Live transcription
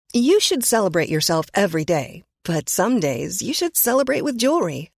You should celebrate yourself every day, but some days you should celebrate with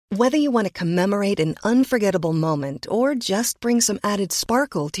jewelry. Whether you want to commemorate an unforgettable moment or just bring some added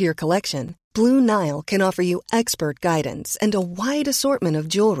sparkle to your collection, Blue Nile can offer you expert guidance and a wide assortment of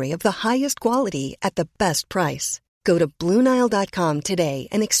jewelry of the highest quality at the best price. Go to BlueNile.com today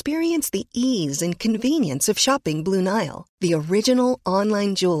and experience the ease and convenience of shopping Blue Nile, the original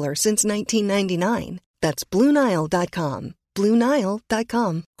online jeweler since 1999. That's BlueNile.com.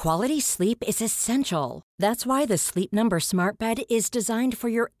 BlueNile.com. Quality sleep is essential. That's why the Sleep Number Smart Bed is designed for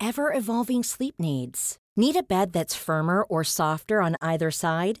your ever-evolving sleep needs. Need a bed that's firmer or softer on either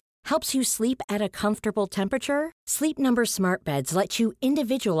side? Helps you sleep at a comfortable temperature? Sleep Number Smart Beds let you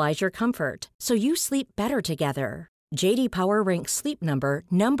individualize your comfort, so you sleep better together. J.D. Power ranks Sleep Number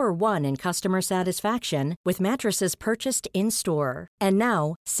number 1 in customer satisfaction with mattresses purchased in-store. And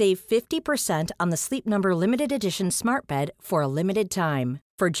now, save 50% on the Sleep Number Limited Edition Smart Bed for a limited time.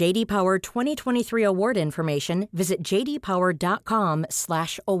 For J.D. Power 2023 award information, visit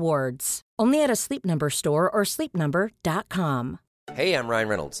jdpower.com/awards. Only at a Sleep Number store or sleepnumber.com. Hey, I'm Ryan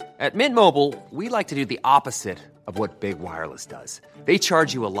Reynolds. At Mint Mobile, we like to do the opposite of what Big Wireless does. They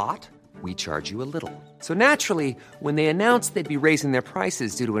charge you a lot. We charge you a little. So naturally, when they announced they'd be raising their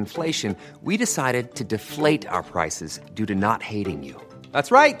prices due to inflation, we decided to deflate our prices due to not hating you.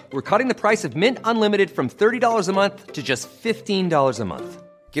 That's right. We're cutting the price of Mint Unlimited from $30 a month to just $15 a month.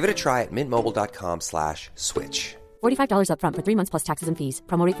 Give it a try at mintmobile.com/switch. $45 up front for 3 months plus taxes and fees.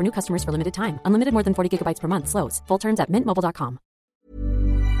 Promo rate for new customers for limited time. Unlimited more than 40 gigabytes per month. Slows full terms at mintmobile.com.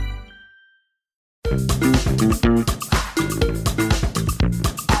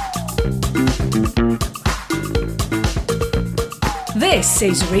 This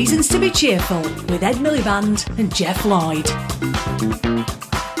is Reasons to be Cheerful with Ed Miliband and Jeff Lloyd.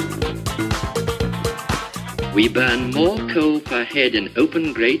 We burn more coal per head in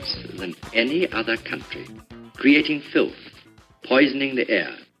open grates than any other country, creating filth, poisoning the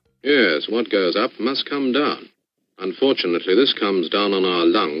air. Yes, what goes up must come down. Unfortunately, this comes down on our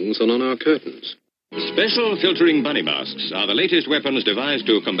lungs and on our curtains. Special filtering bunny masks are the latest weapons devised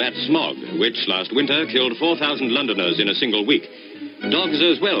to combat smog, which last winter killed 4,000 Londoners in a single week. Dogs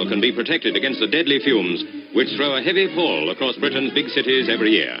as well can be protected against the deadly fumes which throw a heavy pall across Britain's big cities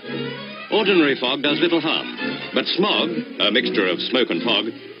every year. Ordinary fog does little harm, but smog, a mixture of smoke and fog,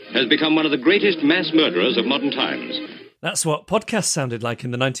 has become one of the greatest mass murderers of modern times. That's what podcasts sounded like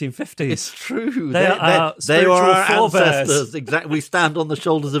in the 1950s. It's true. They are our forebears. ancestors. Exactly. We stand on the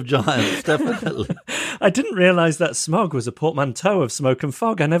shoulders of giants, definitely. I didn't realise that smog was a portmanteau of smoke and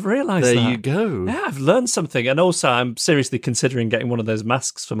fog. I never realised that. There you go. Yeah, I've learned something. And also, I'm seriously considering getting one of those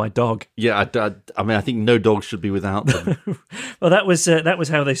masks for my dog. Yeah, I mean, I think no dog should be without them. Well, that was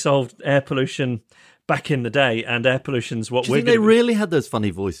how they solved air pollution back in the day, and air pollution's what do you we're think they really had those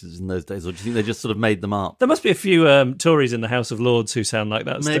funny voices in those days, or do you think they just sort of made them up? There must be a few Tories in the House of Lords who sound like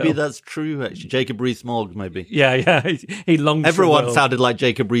that. Maybe that's true, actually. Jacob Rees-Mogg, maybe. Yeah, he longed Everyone for a sounded like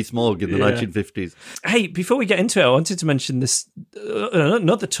Jacob Rees-Mogg in the 1950s. Hey, before we get into it, I wanted to mention this,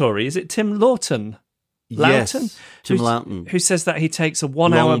 not the Tory, is it Tim Loughton? Yes, Tim Loughton. Who says that he takes a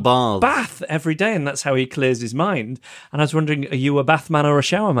 1 hour bath every day and that's how he clears his mind. And I was wondering, are you a bath man or a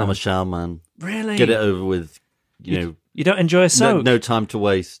shower man? I'm a shower man. Really? Get it over with, you don't enjoy a soak? No time to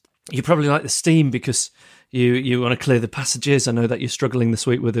waste. You probably like the steam because you want to clear the passages. I know that you're struggling this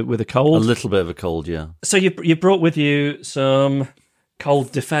week with a cold. A little bit of a cold, yeah. So you brought with you some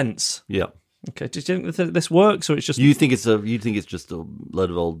cold defence. Yeah. Okay. Do you think that this works, or it's just you think it's just a load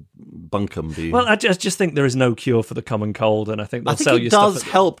of old bunkum? Do you? Well, I just think there is no cure for the common cold, and I think they'll sell you it stuff. does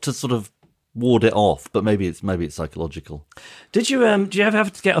help to sort of ward it off, but maybe it's psychological. Do you ever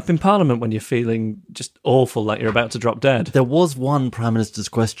have to get up in Parliament when you're feeling just awful, like you're about to drop dead? There was one Prime Minister's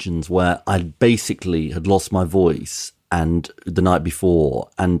Questions where I basically had lost my voice, and the night before,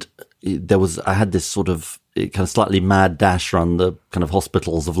 and I had this sort of kind of slightly mad dash around the kind of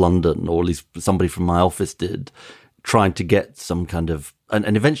hospitals of London, or at least somebody from my office did, trying to get some kind of,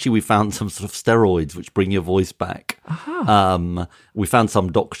 and eventually we found some sort of steroids which bring your voice back. Uh-huh. We found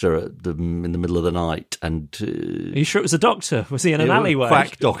some doctor in the middle of the night, and are you sure it was a doctor? Was he in an alleyway?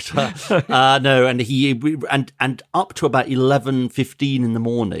 Quack doctor. No, and he and up to about 11:15 in the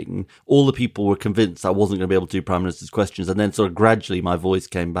morning, all the people were convinced I wasn't going to be able to do Prime Minister's Questions, and then sort of gradually my voice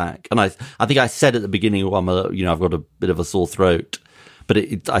came back. And I think I said at the beginning, I've got a bit of a sore throat, but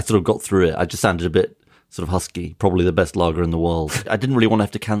I sort of got through it. I just sounded a bit sort of husky, probably the best lager in the world. I didn't really want to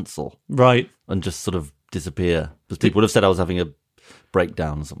have to cancel. Right. And just sort of disappear. Because people would have said I was having a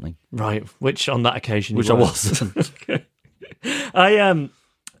breakdown or something. Right. Which on that occasion I wasn't.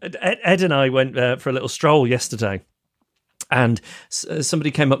 Ed and I went for a little stroll yesterday. And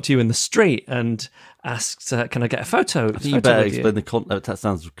somebody came up to you in the street and asked, "Can I get a photo?" I think you better explain the context. That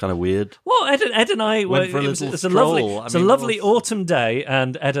sounds kind of weird. Well, Ed and I went for a little stroll. It's a lovely autumn day,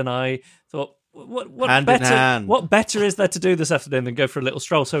 and Ed and I thought, what hand better? in hand. What better is there to do this afternoon than go for a little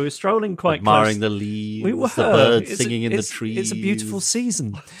stroll? So we were strolling quite admiring close. the leaves, We were. the birds singing in the trees. It's a beautiful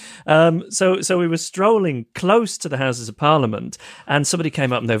season. So we were strolling close to the Houses of Parliament, and somebody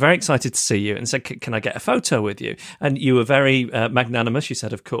came up and they were very excited to see you and said, "Can I get a photo with you?" And you were very magnanimous. You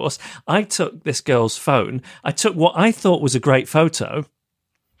said, "Of course." I took this girl's phone. I took what I thought was a great photo.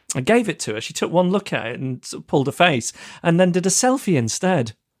 I gave it to her. She took one look at it and sort of pulled a face, and then did a selfie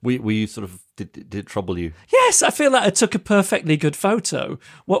instead. Were you sort of, did it trouble you? Yes, I feel like I took a perfectly good photo.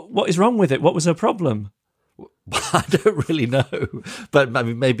 What is wrong with it? What was her problem? I don't really know, but I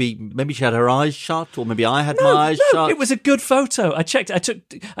mean, maybe she had her eyes shut, or maybe I had my eyes shut. It was a good photo. I checked. I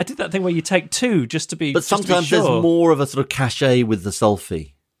did that thing where you take two just to be. But sometimes sure. there's more of a sort of cachet with the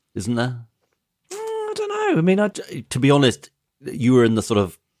selfie, isn't there? I don't know. I mean, to be honest, you were in the sort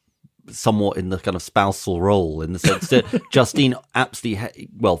of somewhat in the kind of spousal role, in the sense that Justine absolutely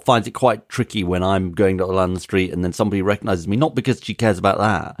finds it quite tricky when I'm going down the street and then somebody recognises me, not because she cares about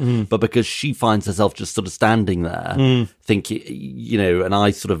that, but because she finds herself just sort of standing there thinking, and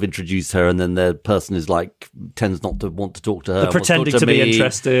I sort of introduce her and then the person is like, tends not to want to talk to her, pretending to be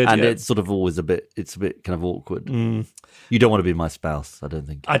interested, and it's sort of always a bit kind of awkward. You don't want to be my spouse, I don't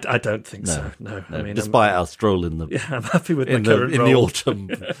think. I don't think so. No. I mean, despite our stroll in the, I'm happy with my current role. In the autumn,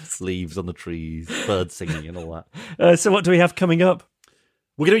 leaves on the trees, birds singing and all that. So what do we have coming up?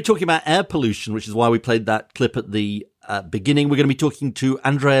 We're going to be talking about air pollution, which is why we played that clip at the beginning. We're going to be talking to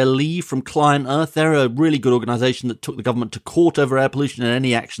Andrea Lee from Client Earth. They're a really good organisation that took the government to court over air pollution, and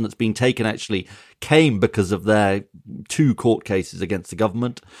any action that's being taken actually came because of their 2 court cases against the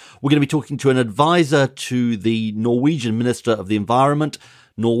government. We're going to be talking to an advisor to the Norwegian Minister of the Environment.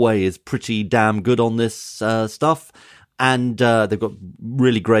 Norway is pretty damn good on this stuff. And they've got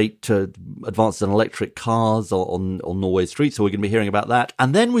really great advances in electric cars on Norway's streets, so we're going to be hearing about that.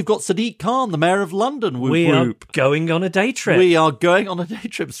 And then we've got Sadiq Khan, the Mayor of London. We are going on a day trip. We are going on a day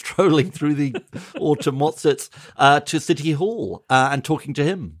trip, strolling through the autumn what's-its to City Hall and talking to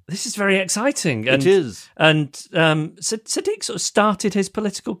him. This is very exciting. It is. And Sadiq sort of started his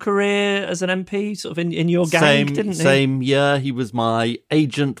political career as an MP, sort of in your gang, didn't he? Same year. He was my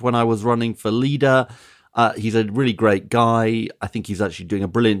agent when I was running for leader. He's a really great guy. I think he's actually doing a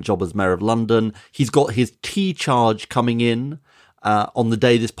brilliant job as Mayor of London. He's got his tea charge coming in on the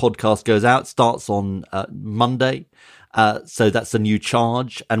day this podcast goes out. Starts on Monday. So that's a new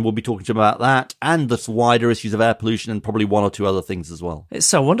charge. And we'll be talking to him about that and the wider issues of air pollution and probably 1 or 2 other things as well. It's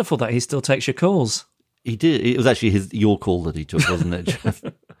so wonderful that he still takes your calls. He did. It was actually your call that he took, wasn't it, Jeff?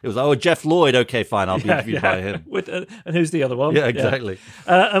 It was, Jeff Lloyd. Okay, fine. I'll be interviewed by him. And who's the other one? Yeah, exactly.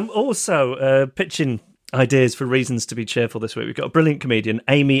 Also, pitching ideas for reasons to be cheerful this week. We've got a brilliant comedian,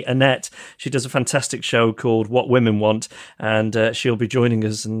 Amy Annette. She does a fantastic show called What Women Want, and she'll be joining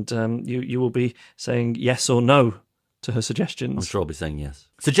us, and you will be saying yes or no to her suggestions. I'm sure I'll be saying yes.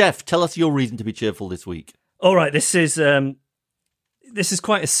 So, Jeff, tell us your reason to be cheerful this week. All right, this is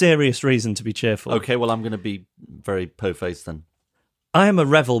quite a serious reason to be cheerful. Okay, well, I'm going to be very po-faced then. I am a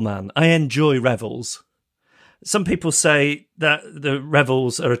revel man. I enjoy revels. Some people say that the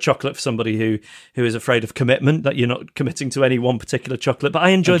revels are a chocolate for somebody who is afraid of commitment, that you're not committing to any one particular chocolate. But I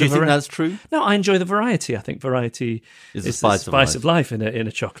enjoy do you think that's true? No, I enjoy the variety. I think variety is the spice of life in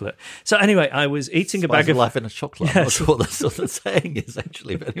a chocolate. So anyway, I was eating a bag of life in a chocolate. Yes. I'm not sure what that sort of saying is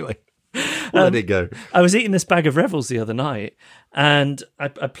actually, but anyway. Let it go. I was eating this bag of Revels the other night, and I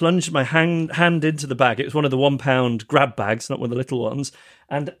plunged my hand into the bag. It was one of the £1 grab bags, not one of the little ones.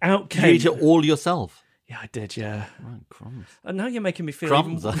 And out came... Did you eat it all yourself? Yeah, I did, yeah. Right, crumbs. And now you're making me feel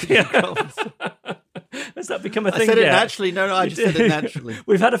crumbs. Crumbs. Has that become a thing? I said it naturally. No, I just said it naturally.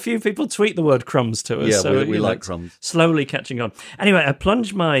 We've had a few people tweet the word crumbs to us. Yeah, so we like crumbs. Slowly catching on. Anyway, I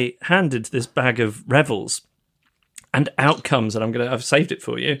plunged my hand into this bag of Revels, and out comes, and I've saved it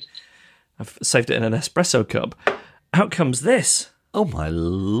for you. I've saved it in an espresso cup. Out comes this. Oh, my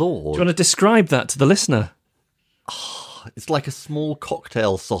Lord. Do you want to describe that to the listener? Oh, it's like a small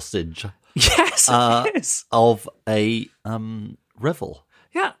cocktail sausage. Yes, it is. Of a Revel.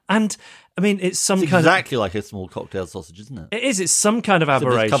 Yeah, and I mean, it's exactly like a small cocktail sausage, isn't it? It is. It's some kind of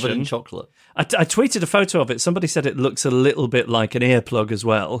aberration. It's covered in chocolate. I tweeted a photo of it. Somebody said it looks a little bit like an earplug as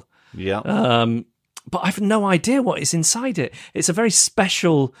well. Yeah. But I've no idea what is inside it. It's a very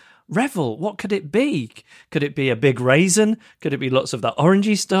special Revel. What could it be? Could it be a big raisin? Could it be lots of that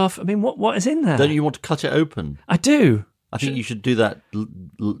orangey stuff? I mean, what is in there? Don't you want to cut it open? I do. I think you should do that.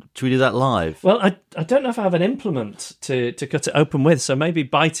 Should we do that live? Well, I don't know if I have an implement to cut it open with, so maybe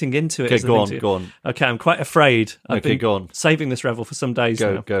biting into it. Okay, go on. Okay, I'm quite afraid. I've been go on. saving this revel for some days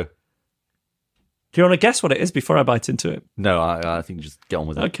now. Go. Do you want to guess what it is before I bite into it? No, I think just get on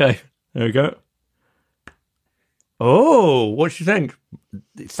with it. Okay, there we go. Oh, what do you think?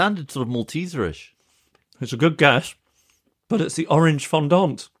 It sounded sort of Malteser-ish. It's a good guess, but it's the orange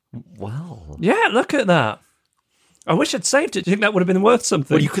fondant. Wow. Yeah, look at that. I wish I'd saved it. Do you think that would have been worth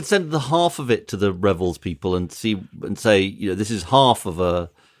something? Well, you could send the half of it to the Revels people and say, this is half of a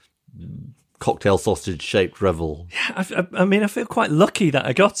cocktail sausage shaped Revel. Yeah, I mean, I feel quite lucky that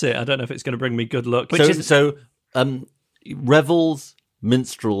I got it. I don't know if it's going to bring me good luck. So Revels,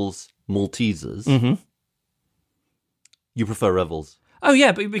 minstrels, Maltesers. Mm-hmm. You prefer Revels? Oh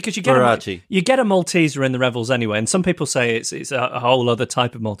yeah, but because you get a Malteser in the Revels anyway, and some people say it's a whole other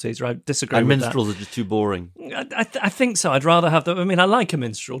type of Malteser. I disagree. And with minstrels that. are just too boring. I think so. I'd rather have I mean, I like a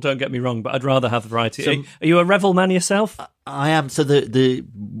minstrel. Don't get me wrong, but I'd rather have the variety. So, are you a Revel man yourself? I am. So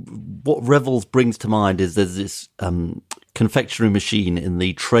what Revels brings to mind is there's this confectionery machine in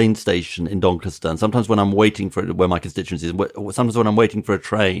the train station in Doncaster. And sometimes when I'm waiting for it, where my constituency is, sometimes when I'm waiting for a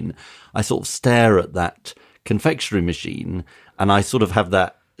train, I sort of stare at that confectionery machine, and I sort of have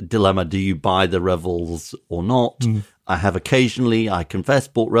that dilemma: do you buy the Revels or not? I have occasionally, I confess,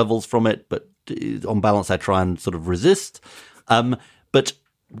 bought Revels from it, but on balance I try and sort of resist. But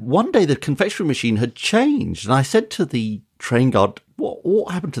one day the confectionery machine had changed, and I said to the train guard,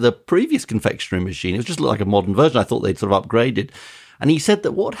 what happened to the previous confectionery machine? It was just like a modern version. I thought they'd sort of upgraded. And he said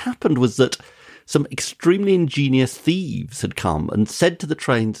that what happened was that some extremely ingenious thieves had come and said to the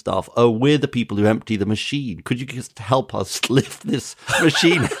train staff, "Oh, we're the people who empty the machine. Could you just help us lift this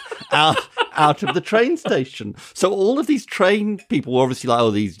machine out of the train station?" So all of these train people were obviously like,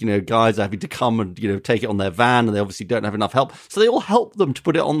 "Oh, these guys are having to come and take it on their van, and they obviously don't have enough help." So they all helped them to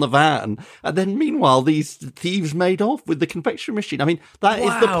put it on the van, and then meanwhile these thieves made off with the confectionery machine. I mean, that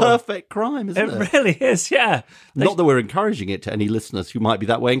is the perfect crime, isn't it? It really is. Yeah. Not that we're encouraging it to any listeners who might be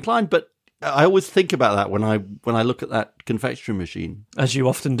that way inclined, but I always think about that when I look at that confectionery machine. As you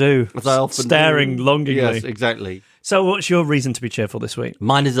often do. As I often staring do. longingly. Yes, exactly. So what's your reason to be cheerful this week?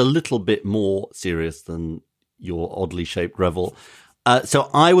 Mine is a little bit more serious than your oddly shaped Revel.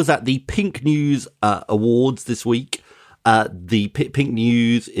 So I was at the Pink News Awards this week. The Pink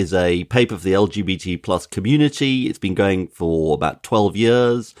News is a paper for the LGBT plus community. It's been going for about 12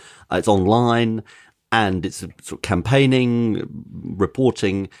 years. It's online, and it's sort of campaigning,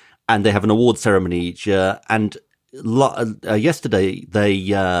 reporting, and they have an award ceremony each year. And yesterday they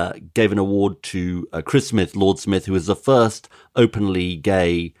gave an award to Chris Smith, Lord Smith, who was the first openly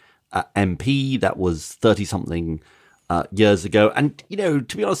gay MP. That was 30-something years ago. And,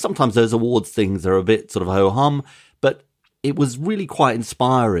 to be honest, sometimes those awards things are a bit sort of ho-hum, but it was really quite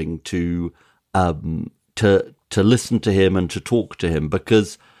inspiring to listen to him and to talk to him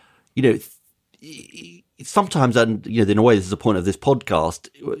because, sometimes, and in a way, this is the point of this podcast,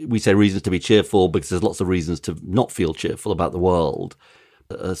 we say reasons to be cheerful because there's lots of reasons to not feel cheerful about the world.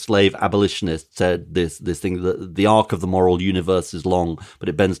 A slave abolitionist said this thing that the arc of the moral universe is long, but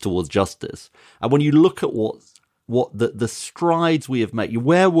it bends towards justice. And when you look at what the strides we have made,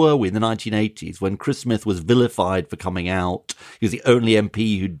 where were we in the 1980s when Chris Smith was vilified for coming out? He was the only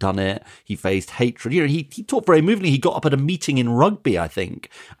MP who'd done it. He faced hatred. He talked very movingly. He got up at a meeting in Rugby, I think,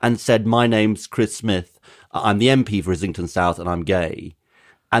 and said, "My name's Chris Smith. I'm the MP for Islington South and I'm gay."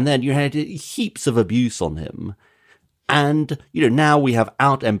 And then you had heaps of abuse on him. And, now we have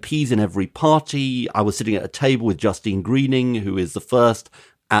out MPs in every party. I was sitting at a table with Justine Greening, who is the first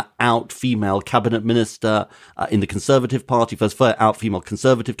out female cabinet minister in the Conservative Party, first out female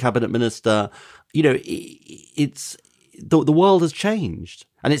Conservative cabinet minister. It's the world has changed,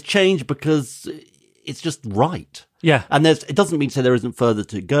 and it's changed because it's just right. Yeah. And it doesn't mean to say there isn't further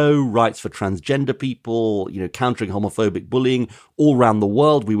to go. Rights for transgender people, countering homophobic bullying all around the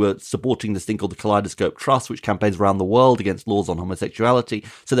world. We were supporting this thing called the Kaleidoscope Trust, which campaigns around the world against laws on homosexuality.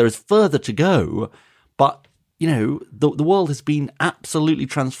 So there is further to go. But, the world has been absolutely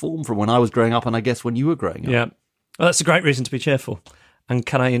transformed from when I was growing up and I guess when you were growing up. Yeah. Well, that's a great reason to be cheerful. And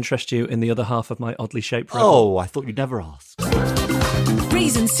can I interest you in the other half of my oddly shaped Revel? Oh, I thought you'd never ask.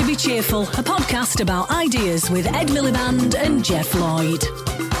 Reasons to be Cheerful, a podcast about ideas with Ed Miliband and Jeff Lloyd.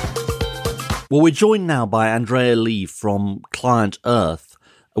 Well, we're joined now by Andrea Lee from Client Earth,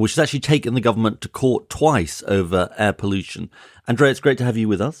 which has actually taken the government to court twice over air pollution. Andrea, it's great to have you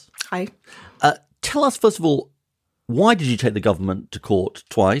with us. Hi. Tell us, first of all, why did you take the government to court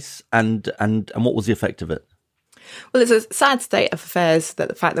twice, and what was the effect of it? Well, it's a sad state of affairs that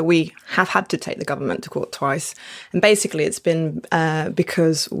the fact that we have had to take the government to court twice. And basically it's been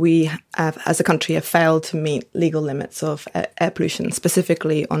because we have, as a country, have failed to meet legal limits of air pollution,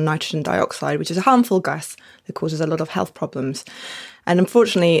 specifically on nitrogen dioxide, which is a harmful gas that causes a lot of health problems. And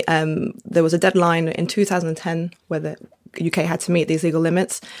unfortunately, there was a deadline in 2010 where the UK had to meet these legal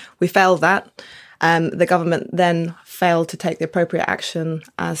limits. We failed that. The government then failed to take the appropriate action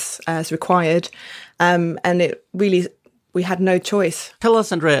as required. And it really, we had no choice. Tell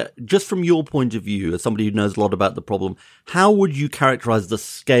us, Andrea, just from your point of view, as somebody who knows a lot about the problem, how would you characterise the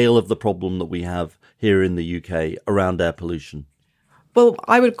scale of the problem that we have here in the UK around air pollution? Well,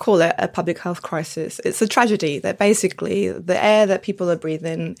 I would call it a public health crisis. It's a tragedy that basically the air that people are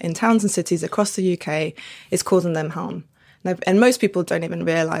breathing in towns and cities across the UK is causing them harm. And most people don't even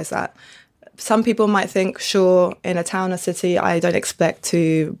realise that. Some people might think, sure, in a town or city, I don't expect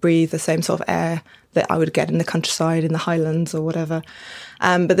to breathe the same sort of air that I would get in the countryside, in the Highlands or whatever.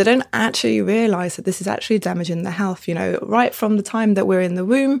 But they don't actually realise that this is actually damaging their health. You know, right from the time that we're in the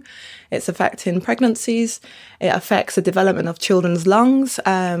womb, it's affecting pregnancies. It affects the development of children's lungs,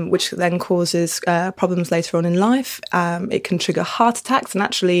 which then causes problems later on in life. It can trigger heart attacks. And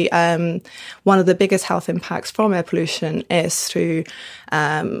actually, one of the biggest health impacts from air pollution is through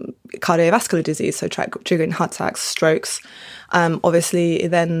cardiovascular disease, so triggering heart attacks, strokes. Obviously, it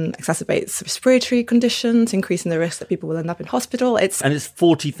then exacerbates respiratory conditions, increasing the risk that people will end up in hospital. It's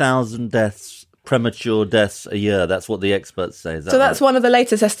 40,000 deaths, premature deaths a year. That's what the experts say. Is that so that's right? one of the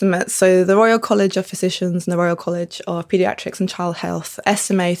latest estimates. So the Royal College of Physicians and the Royal College of Paediatrics and Child Health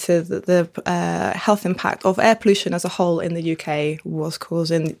estimated that the health impact of air pollution as a whole in the UK was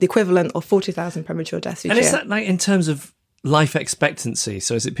causing the equivalent of 40,000 premature deaths each year. And is that like in terms of life expectancy?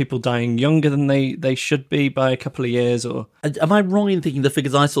 So is it people dying younger than they should be by a couple of years? Or am I wrong in thinking the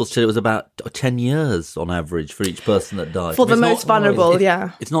figures I saw said it was about 10 years on average for each person that died? For the most vulnerable,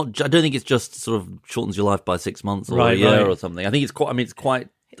 yeah. It's not. I don't think it's just sort of shortens your life by 6 months or a year or something. I think it's quite. I mean, it's quite.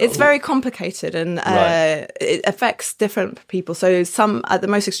 It's very complicated and it affects different people. So some, at the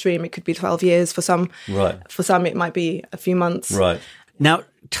most extreme, it could be 12 years. For some, For some, it might be a few months. Right. Now,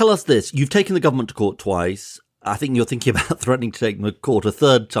 tell us this. You've taken the government to court twice. I think you're thinking about threatening to take them to court a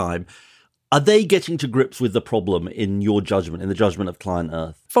third time. Are they getting to grips with the problem in your judgment, in the judgment of Client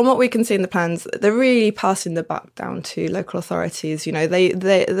Earth? From what we can see in the plans, they're really passing the buck down to local authorities. You know,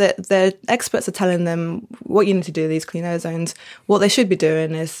 their experts are telling them what you need to do, these clean air zones. What they should be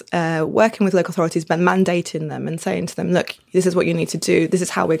doing is working with local authorities, but mandating them and saying to them, look, this is what you need to do. This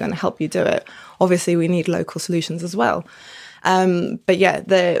is how we're going to help you do it. Obviously, we need local solutions as well. But yeah,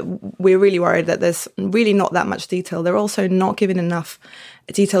 we're really worried that there's really not that much detail. They're also not giving enough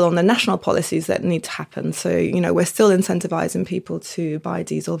detail on the national policies that need to happen. So, you know, we're still incentivizing people to buy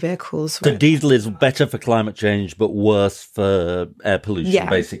diesel vehicles. So diesel is better for climate change, but worse for air pollution,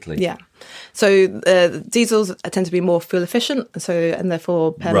 basically. Yeah. So diesels tend to be more fuel efficient, and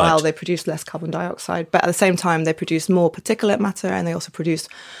therefore per mile they produce less carbon dioxide. But at the same time, they produce more particulate matter, and they also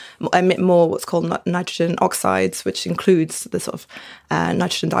emit more what's called nitrogen oxides, which includes the sort of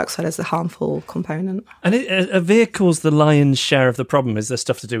nitrogen dioxide as a harmful component. And are vehicles the lion's share of the problem? Is there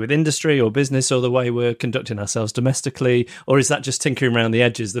stuff to do with industry or business or the way we're conducting ourselves domestically? Or is that just tinkering around the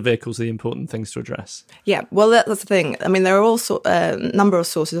edges? The vehicles are the important things to address? Yeah, well, that's the thing. I mean, there are also a number of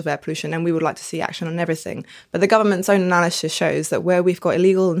sources of air pollution, and we would like to see action on everything. But the government's own analysis shows that where we've got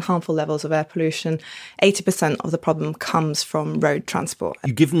illegal and harmful levels of air pollution, 80% of the problem comes from road transport.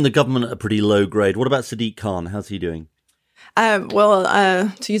 You've given the government a pretty low grade. What about Sadiq Khan? How's he doing? To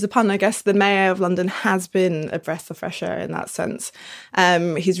use a pun, I guess the Mayor of London has been a breath of fresh air in that sense.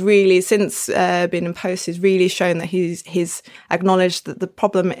 He's really, since being in post, he's really shown that he's acknowledged that the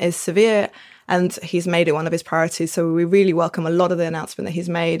problem is severe, and he's made it one of his priorities. So we really welcome a lot of the announcement that he's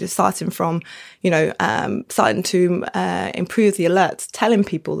made, starting from, starting to improve the alerts, telling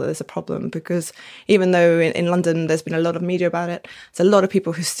people that there's a problem, because even though in London there's been a lot of media about it, there's a lot of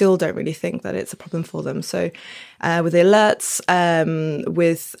people who still don't really think that it's a problem for them. So with the alerts,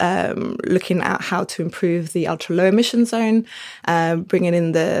 with looking at how to improve the ultra-low emission zone, bringing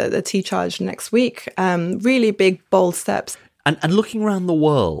in the T-charge next week, really big, bold steps. And looking around the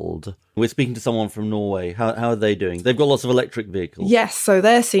world, we're speaking to someone from Norway. How are they doing? They've got lots of electric vehicles. Yes, so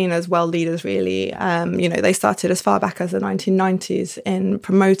they're seen as world leaders, really. They started as far back as the 1990s in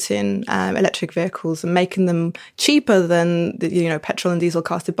promoting electric vehicles and making them cheaper than petrol and diesel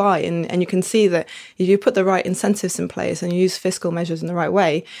cars to buy. And you can see that if you put the right incentives in place and you use fiscal measures in the right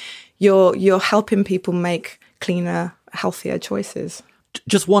way, you're helping people make cleaner, healthier choices.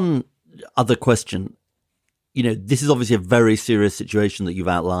 Just one other question. This is obviously a very serious situation that you've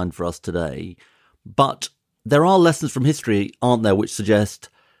outlined for us today, but there are lessons from history, aren't there, which suggest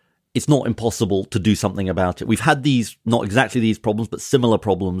it's not impossible to do something about it. We've had these, not exactly these problems, but similar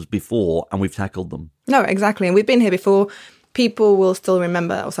problems before, and we've tackled them. No, exactly. And we've been here before. People will still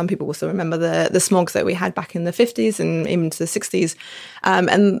remember, or some people will still remember the smogs that we had back in the 50s and even to the 60s.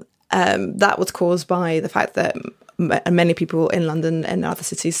 And that was caused by the fact that many people in London and other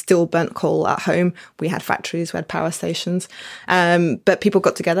cities still burnt coal at home. We had factories, we had power stations. But people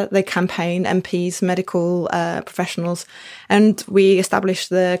got together, they campaigned, MPs, medical professionals, and we established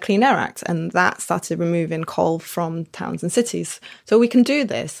the Clean Air Act, and that started removing coal from towns and cities. So we can do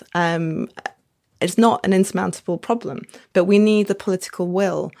this. It's not an insurmountable problem, but we need the political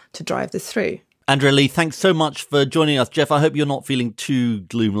will to drive this through. Andrea Lee, thanks so much for joining us. Jeff, I hope you're not feeling too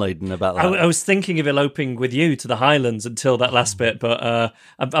gloom-laden about that. I was thinking of eloping with you to the Highlands until that last bit, but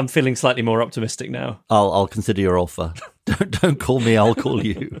I'm feeling slightly more optimistic now. I'll consider your offer. Don't call me, I'll call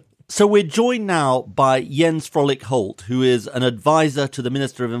you. So we're joined now by Jens Frolic Holt, who is an advisor to the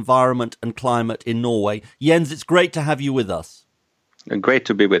Minister of Environment and Climate in Norway. Jens, it's great to have you with us. Great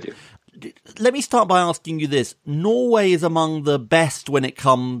to be with you. Let me start by asking you this. Norway is among the best when it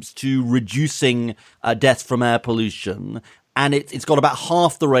comes to reducing deaths from air pollution, and it's got about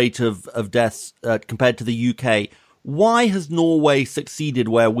half the rate of deaths compared to the UK. Why has Norway succeeded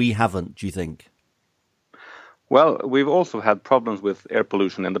where we haven't, do you think? Well, we've also had problems with air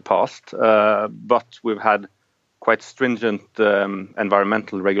pollution in the past, but we've had quite stringent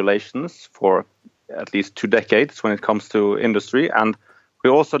environmental regulations for at least 2 decades when it comes to industry, and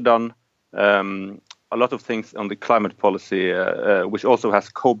we've also done a lot of things on the climate policy, which also has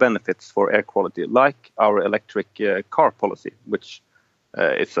co-benefits for air quality, like our electric car policy, which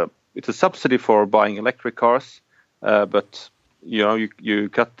it's a subsidy for buying electric cars, but you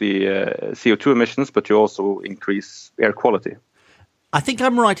cut the CO2 emissions, but you also increase air quality. I think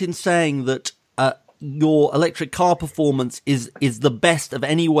I'm right in saying that your electric car performance is the best of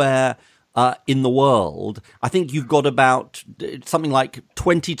anywhere in the world. I think you've got about something like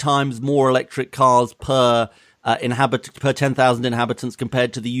 20 times more electric cars per 10,000 inhabitants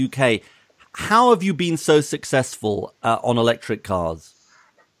compared to the UK. How have you been so successful on electric cars?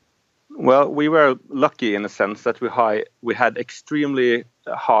 Well, we were lucky in a sense that we had extremely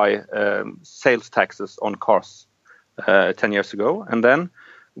high sales taxes on cars 10 years ago, and then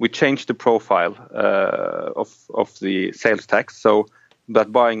we changed the profile of the sales tax so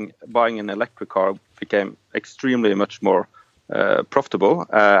that buying an electric car became extremely much more profitable,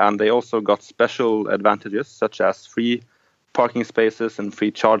 and they also got special advantages such as free parking spaces and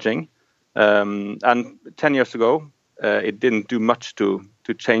free charging. And 10 years ago, it didn't do much to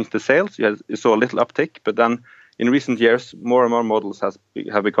change the sales. You saw a little uptick, but then in recent years, more and more models have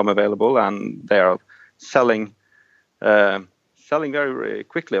become available, and they are selling very, very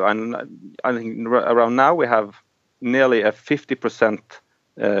quickly. And I think around now we have nearly a 50%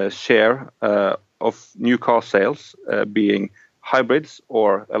 share of new car sales being hybrids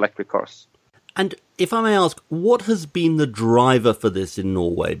or electric cars. And if I may ask, what has been the driver for this in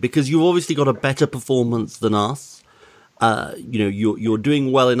Norway? Because you've obviously got a better performance than us. You're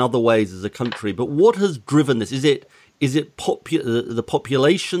doing well in other ways as a country, but what has driven this? Is it the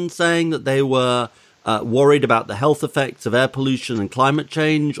population saying that they were worried about the health effects of air pollution and climate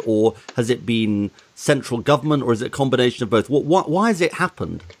change, or has it been central government, or is it a combination of both? Why has it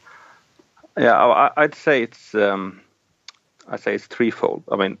happened? Yeah, I'd say it's threefold.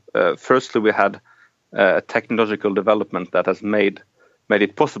 I mean, firstly, we had a technological development that has made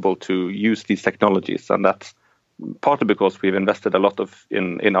it possible to use these technologies, and that's partly because we've invested a lot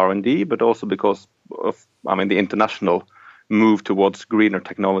in R&D, but also because of the international move towards greener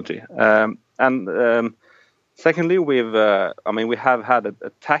technology. Secondly, we have had a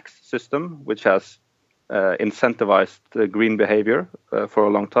tax system which has incentivized green behavior for a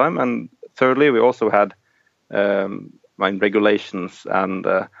long time. And thirdly, we also had regulations and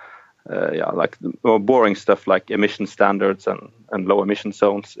like more boring stuff like emission standards and low emission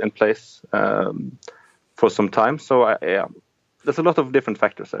zones in place for some time. So there's a lot of different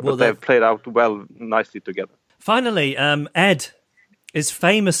factors there, but they've played out nicely together. Finally, Ed is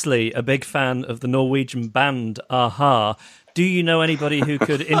famously a big fan of the Norwegian band a-ha. Do you know anybody who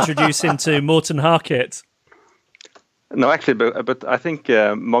could introduce him to Morten Harket? No, actually, but I think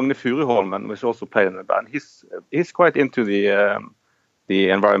Magne Furuholmen, which also played in the band, he's quite into the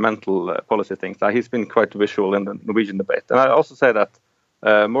environmental policy things. He's been quite visual in the Norwegian debate. And I also say that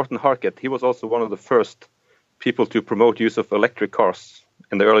Morten Harket, he was also one of the first people to promote use of electric cars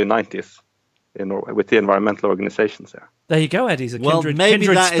in the early 90s. In Norway, with the environmental organizations there. There you go, Ed. He's a kindred maybe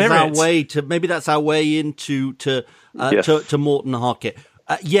that spirit. Maybe that's our way into to Morten Harket.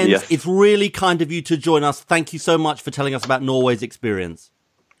 Jens, Yes. it's really kind of you to join us. Thank you so much for telling us about Norway's experience.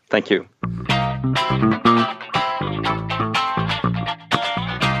 Thank you.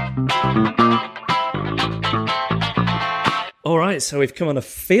 All right, so we've come on a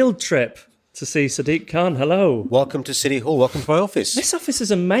field trip to see Sadiq Khan. Hello. Welcome to City Hall. Welcome to my office. This office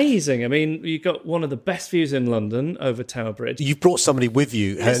is amazing. I mean, you've got one of the best views in London over Tower Bridge. You've brought somebody with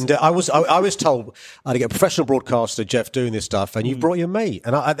you, Yes. and I was told I'd get a professional broadcaster, Jeff, doing this stuff, and you've brought your mate,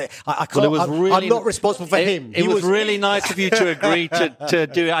 and I can't. Well, it was really, I'm not responsible for him. It was really nice of you to agree to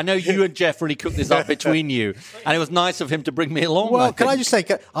do it. I know you and Jeff really cooked this up between you, and it was nice of him to bring me along. Well, can I just say,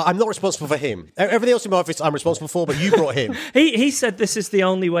 I'm not responsible for him. Everything else in my office, I'm responsible for, but you brought him. He said this is the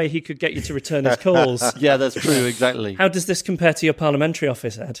only way he could get you to return his calls. Yeah, that's true, exactly. How does this compare to your parliamentary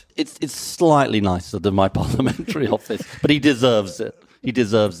office, Ed? It's slightly nicer than my parliamentary office, but he deserves it. He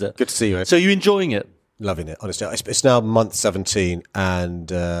deserves it. Good to see you, Ed. So you enjoying it? Loving it, honestly. It's now month 17,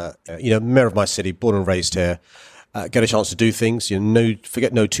 and mayor of my city, born and raised here. Get a chance to do things.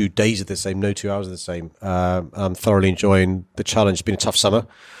 Forget no 2 days are the same, no 2 hours are the same. I'm thoroughly enjoying the challenge. It's been a tough summer,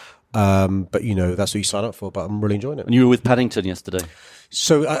 but that's what you sign up for. But I'm really enjoying it. And you were with Paddington yesterday.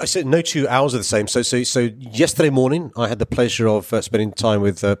 So I said no 2 hours are the same. So yesterday morning I had the pleasure of spending time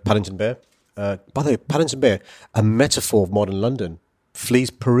with Paddington Bear. By the way, Paddington Bear, a metaphor of modern London. Flees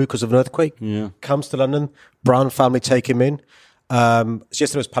Peru because of an earthquake. Yeah. Comes to London. Brown family take him in. So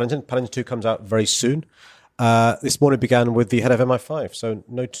yesterday was Paddington. Paddington 2 comes out very soon. This morning began with the head of MI5. So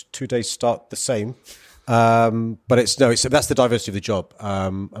no 2 days start the same. But that's the diversity of the job,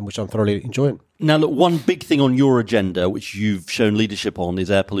 and which I'm thoroughly enjoying. Now, look, one big thing on your agenda, which you've shown leadership on,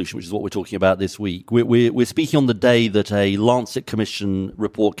 is air pollution, which is what we're talking about this week. We're speaking on the day that a Lancet Commission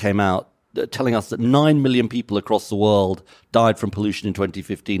report came out telling us that 9 million people across the world died from pollution in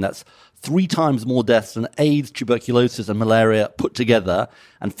 2015. That's 3 times more deaths than AIDS, tuberculosis and malaria put together,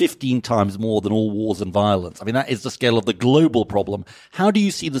 and 15 times more than all wars and violence. I mean, that is the scale of the global problem. How do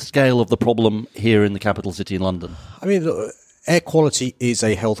you see the scale of the problem here in the capital city in London? I mean, look, air quality is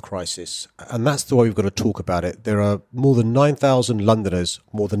a health crisis, and that's the way we've got to talk about it. There are more than 9,000 Londoners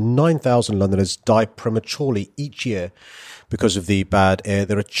die prematurely each year because of the bad air.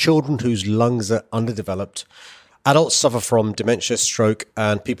 There are children whose lungs are underdeveloped. Adults suffer from dementia, stroke,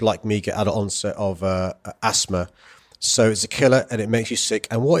 and people like me get adult onset of asthma. So it's a killer, and it makes you sick.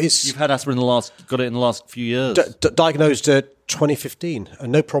 And what is you've had asthma got it in the last few years? Diagnosed 2015,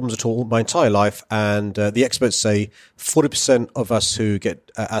 and no problems at all my entire life. And the experts say 40% of us who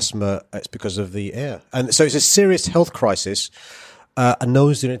get asthma, it's because of the air. And so it's a serious health crisis. And no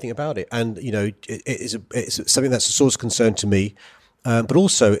one's doing anything about it. And, it's something that's a source of concern to me. But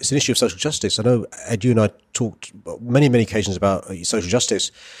also, it's an issue of social justice. I know, Ed, you and I talked many, many occasions about social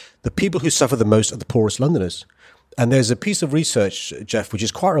justice. The people who suffer the most are the poorest Londoners. And there's a piece of research, Jeff, which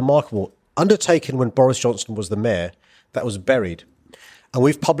is quite remarkable, undertaken when Boris Johnson was the mayor, that was buried. And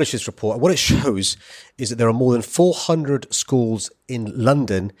we've published this report. And what it shows is that there are more than 400 schools in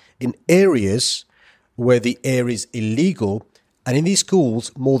London in areas where the air is illegal. And in these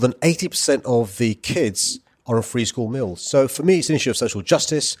schools, more than 80% of the kids are on free school meals. So for me, it's an issue of social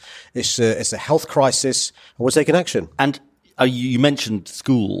justice. It's a health crisis, and we're taking action. And you mentioned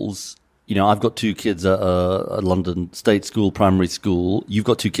schools. I've got 2 kids at a London state school, primary school. You've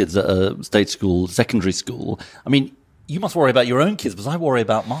got 2 kids at a state school, secondary school. I mean, you must worry about your own kids, because I worry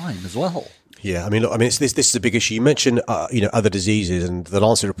about mine as well. Yeah, this is a big issue. You mentioned, other diseases, and the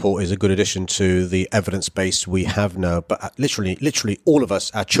Lancet report is a good addition to the evidence base we have now. But literally all of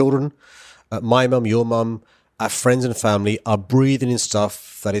us, our children, my mum, your mum, our friends and family are breathing in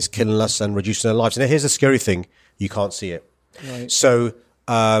stuff that is killing us and reducing our lives. And here's the scary thing. You can't see it. Right. So,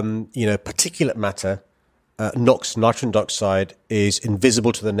 particulate matter, NOx, nitrogen dioxide, is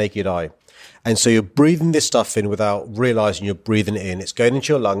invisible to the naked eye. And so you're breathing this stuff in without realizing you're breathing it in. It's going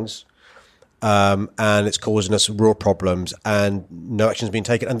into your lungs. And it's causing us real problems, and no action's been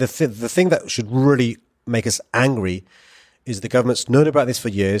taken. And the thing that should really make us angry is the government's known about this for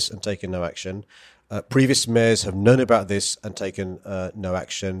years and taken no action. Previous mayors have known about this and taken no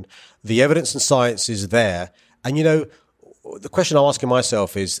action. The evidence and science is there. And, the question I'm asking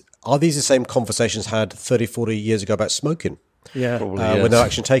myself is, are these the same conversations had 30, 40 years ago about smoking? Yeah, probably, yes. With no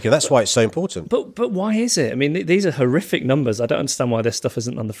action taken. That's why it's so important. But why is it? I mean, these are horrific numbers. I don't understand why this stuff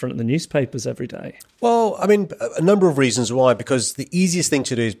isn't on the front of the newspapers every day. Well, a number of reasons why. Because the easiest thing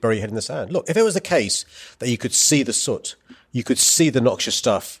to do is bury your head in the sand. Look, if it was the case that you could see the soot, you could see the noxious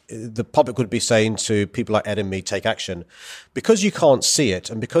stuff, the public would be saying to people like Ed and me, take action. Because you can't see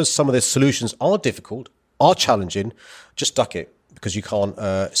it, and because some of the solutions are difficult, are challenging, just duck it. because you can't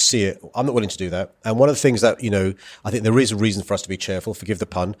see it. I'm not willing to do that. And one of the things that, I think there is a reason for us to be cheerful, forgive the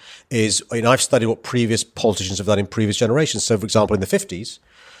pun, is, I've studied what previous politicians have done in previous generations. So, for example, in the 50s,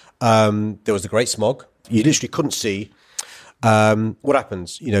 there was the Great Smog. You literally couldn't see what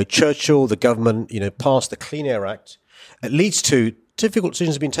happens. Churchill, the government, passed the Clean Air Act. It leads to difficult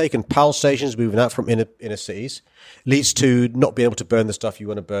decisions have been taken. Power stations moving out from inner cities. Leads to not being able to burn the stuff you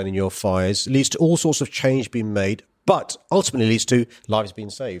want to burn in your fires. Leads to all sorts of change being made, but ultimately leads to lives being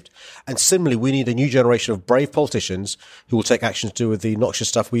saved. And similarly, we need a new generation of brave politicians who will take action to do with the noxious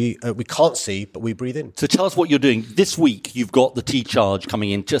stuff we can't see, but we breathe in. So tell us what you're doing. This week, you've got the T-Charge coming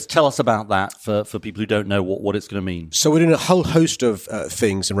in. Just tell us about that for people who don't know what it's going to mean. So we're doing a whole host of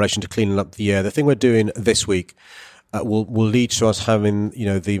things in relation to cleaning up the air. The thing we're doing this week will lead to us having,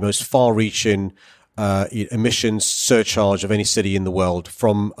 the most far-reaching emissions surcharge of any city in the world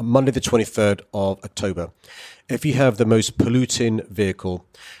from Monday the 23rd of October. If you have the most polluting vehicle,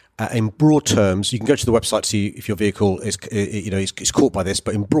 in broad terms, you can go to the website to see if your vehicle is caught by this.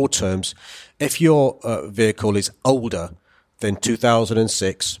 But in broad terms, if your vehicle is older than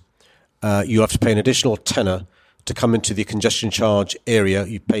 2006, you have to pay an additional tenner to come into the congestion charge area.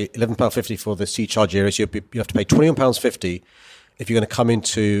 You pay £11.50 for the C-charge area, so you have to pay £21.50 if you're going to come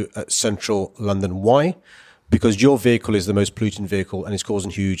into central London. Why? Because your vehicle is the most polluting vehicle and it's causing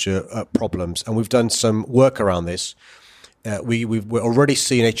huge problems. And we've done some work around this. We're already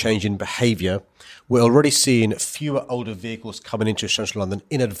seeing a change in behaviour. We're already seeing fewer older vehicles coming into central London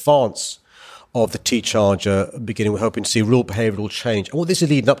in advance of the T-charge beginning. We're hoping to see real behavioural change. And what this is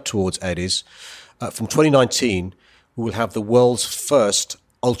leading up towards, Ed, is from 2019, we will have the world's first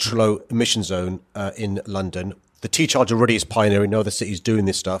ultra-low emission zone in London. The T-Charge already is pioneering. No other cities doing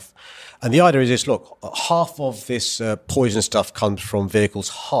this stuff. And the idea is this, look, half of this poison stuff comes from vehicles,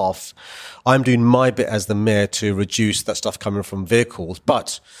 half. I'm doing my bit as the mayor to reduce that stuff coming from vehicles,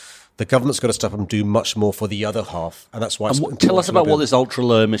 but the government's got to step up and do much more for the other half. And that's why it's important. Tell us about what this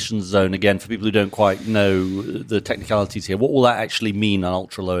ultra-low emissions zone, again, for people who don't quite know the technicalities here. What will that actually mean, an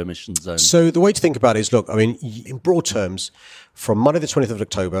ultra-low emissions zone? So the way to think about it is, look, in broad terms, from Monday the 20th of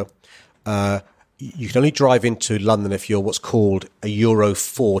October, you can only drive into London if you're what's called a Euro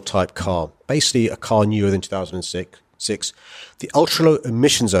 4 type car, basically a car newer than 2006. The ultra-low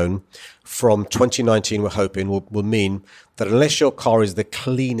emission zone from 2019, we're hoping, will mean that unless your car is the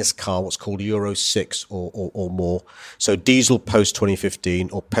cleanest car, what's called Euro 6 or more, so diesel post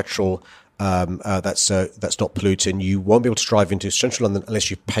 2015 or petrol that's not polluting, you won't be able to drive into central London unless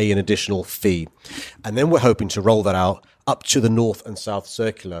you pay an additional fee. And then we're hoping to roll that out up to the North and South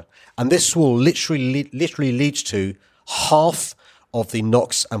Circular. And this will literally lead to half of the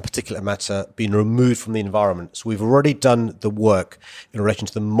NOx and particulate matter being removed from the environment. So we've already done the work in relation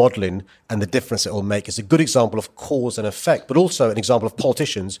to the modelling and the difference it will make. It's a good example of cause and effect, but also an example of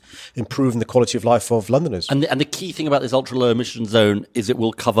politicians improving the quality of life of Londoners. And the key thing about this ultra-low emission zone is it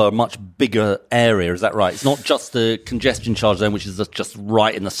will cover a much bigger area, is that right? It's not just the congestion charge zone, which is just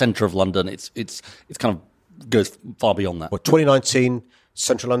right in the centre of London. It's kind of goes far beyond that. Well, 2019,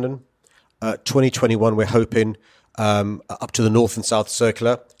 central London. 2021, we're hoping up to the North and South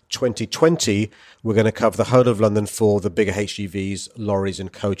Circular. 2020, we're going to cover the whole of London for the bigger HGVs, lorries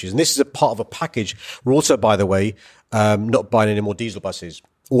and coaches. And this is a part of a package. We're also, by the way, not buying any more diesel buses.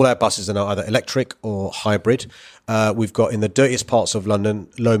 All our buses are now either electric or hybrid. We've got in the dirtiest parts of London,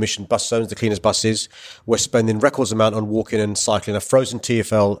 low emission bus zones, the cleanest buses. We're spending records amount on walking and cycling, a frozen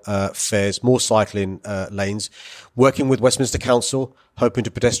TfL fares, more cycling lanes. Working with Westminster Council, hoping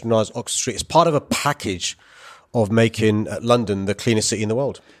to pedestrianise Oxford Street. It's part of a package of making London the cleanest city in the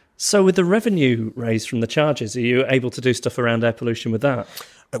world. So with the revenue raised from the charges, are you able to do stuff around air pollution with that?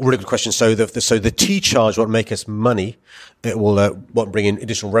 A really good question. So the T-charge won't make us money. It won't bring in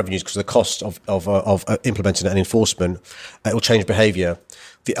additional revenues because of the cost of implementing it and enforcement. It will change behaviour.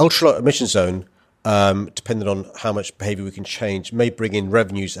 The ultra-low emission zone, depending on how much behaviour we can change, may bring in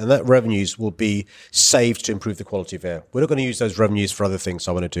revenues, and that revenues will be saved to improve the quality of air. We're not going to use those revenues for other things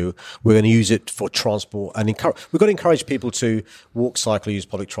I want to do. We're going to use it for transport, and we've got to encourage people to walk, cycle, use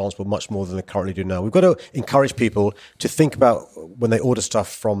public transport much more than they currently do now. We've got to encourage people to think about when they order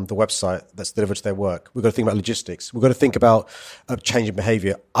stuff from the website that's delivered to their work. We've got to think about logistics. We've got to think about changing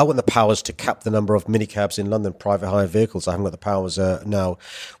behaviour. I want the powers to cap the number of minicabs in London, private hire vehicles. I haven't got the powers now.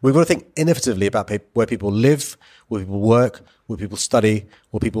 We've got to think innovatively about where people live, where people work, where people study,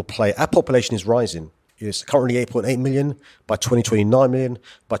 where people play. Our population is rising. It's currently 8.8 million, by 2020, 9 million,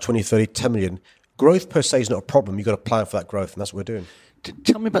 by 2030, 10 million. Growth per se is not a problem. You've got to plan for that growth, and that's what we're doing.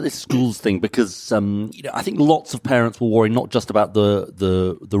 Tell me about this schools thing, because I think lots of parents will worry not just about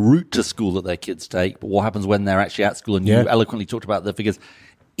the route to school that their kids take, but what happens when they're actually at school. And you eloquently talked about the figures.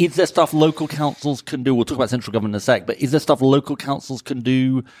 Is there stuff local councils can do? We'll talk about central government in a sec, but is there stuff local councils can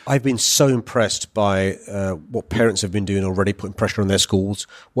do? I've been so impressed by what parents have been doing already, putting pressure on their schools,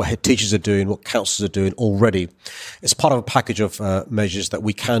 what head teachers are doing, what councils are doing already. It's part of a package of measures that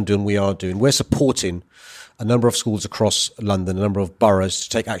we can do and we are doing. We're supporting a number of schools across London, a number of boroughs to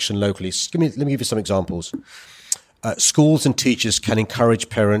take action locally. Let me give you some examples. Schools and teachers can encourage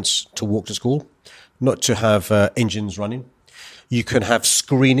parents to walk to school, not to have engines running. You can have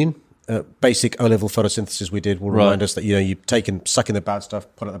screening. Basic O-level photosynthesis we did will remind us that, you've sucking the bad stuff,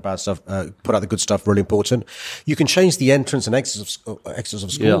 put out the bad stuff, put out the good stuff, really important. You can change the entrance and exits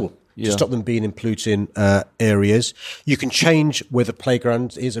of school to stop them being in polluting areas. You can change where the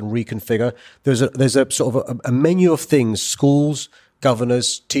playground is and reconfigure. There's a sort of a menu of things schools,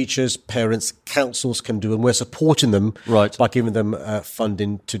 governors, teachers, parents, councils can do, and we're supporting them by giving them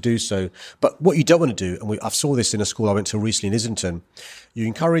funding to do so. But what you don't want to do, and I saw this in a school I went to recently in Islington, you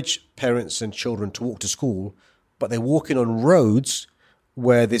encourage parents and children to walk to school, but they're walking on roads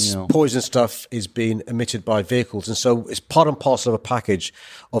where this poison stuff is being emitted by vehicles. And so it's part and parcel of a package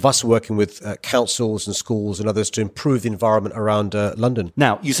of us working with councils and schools and others to improve the environment around London.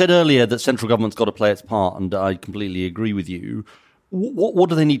 Now, you said earlier that central government's got to play its part, and I completely agree with you. What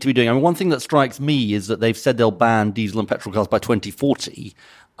do they need to be doing? I mean, one thing that strikes me is that they've said they'll ban diesel and petrol cars by 2040.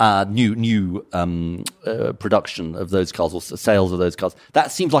 New production of those cars or sales of those cars.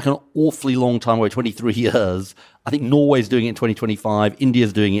 That seems like an awfully long time away, 23 years. I think Norway's doing it in 2025.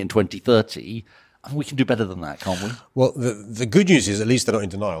 India's doing it in 2030. I mean, we can do better than that, can't we? Well, the good news is at least they're not in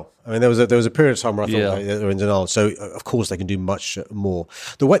denial. I mean, there was a period of time where I thought they were in denial. So, of course, they can do much more.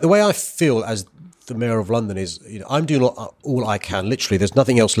 The way I feel as the Mayor of London is, I'm doing all I can. Literally, there's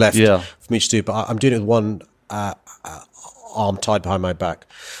nothing else left for me to do. But I'm doing it with one arm tied behind my back.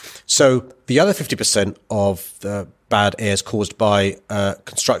 So the other 50% of the bad air is caused by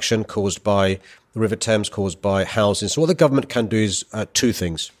construction, caused by the River Thames, caused by housing. So what the government can do is two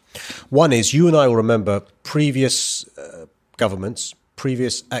things. One is, you and I will remember previous governments,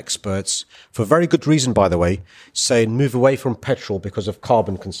 previous experts, for very good reason, by the way, saying move away from petrol because of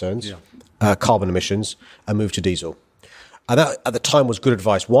carbon concerns, carbon emissions, and move to diesel. And that, at the time, was good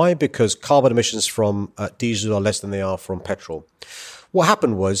advice. Why? Because carbon emissions from diesel are less than they are from petrol. What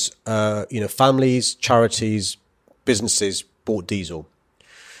happened was, families, charities, businesses bought diesel.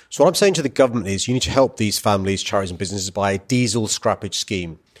 So what I'm saying to the government is, you need to help these families, charities, and businesses by a diesel scrappage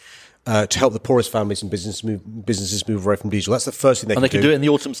scheme. To help the poorest families and businesses move away from diesel. That's the first thing they can do. And they can do it in the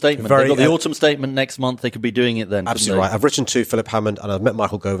autumn statement. They've got the autumn statement next month. They could be doing it then. Absolutely right. I've written to Philip Hammond and I've met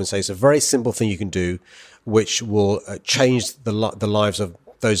Michael Gove and say it's a very simple thing you can do, which will change the lives of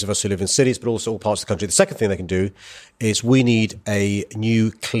those of us who live in cities, but also all parts of the country. The second thing they can do is we need a new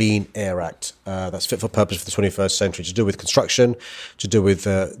Clean Air Act that's fit for purpose for the 21st century, to do with construction, to do with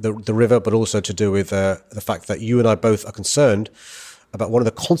the river, but also to do with the fact that you and I both are concerned about one of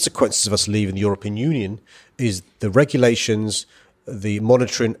the consequences of us leaving the European Union is the regulations, the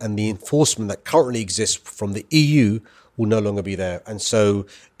monitoring and the enforcement that currently exists from the EU will no longer be there. And so,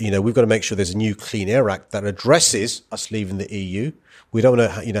 we've got to make sure there's a new Clean Air Act that addresses us leaving the EU. We don't want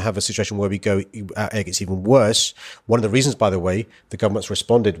to, have a situation where our air gets even worse. One of the reasons, by the way, the government's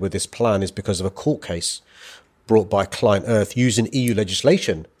responded with this plan is because of a court case brought by Client Earth using EU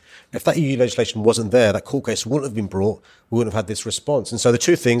legislation. If that EU legislation wasn't there, that court case wouldn't have been brought. We wouldn't have had this response. And so the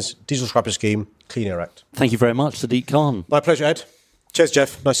two things, diesel scrappage scheme, Clean Air Act. Thank you very much, Sadiq Khan. My pleasure, Ed. Cheers,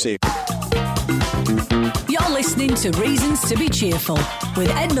 Jeff. Nice to see you. You're listening to Reasons to be Cheerful with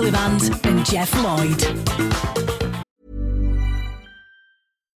Ed Miliband and Jeff Lloyd.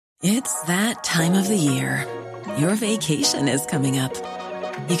 It's that time of the year. Your vacation is coming up.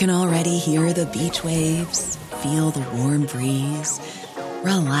 You can already hear the beach waves, feel the warm breeze,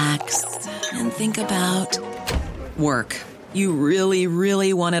 relax, and think about work. You really,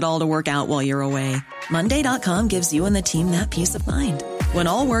 really want it all to work out while you're away. Monday.com gives you and the team that peace of mind. When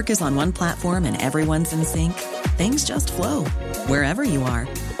all work is on one platform and everyone's in sync, things just flow. Wherever you are,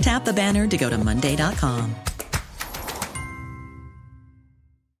 tap the banner to go to Monday.com.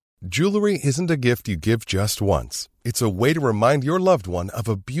 Jewelry isn't a gift you give just once. It's a way to remind your loved one of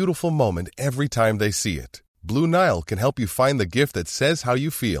a beautiful moment every time they see it. Blue Nile can help you find the gift that says how you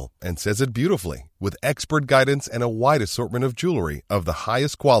feel and says it beautifully, with expert guidance and a wide assortment of jewelry of the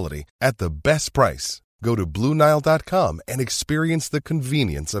highest quality at the best price. Go to BlueNile.com and experience the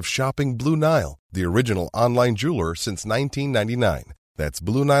convenience of shopping Blue Nile, the original online jeweler since 1999. That's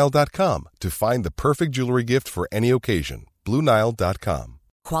BlueNile.com to find the perfect jewelry gift for any occasion. BlueNile.com.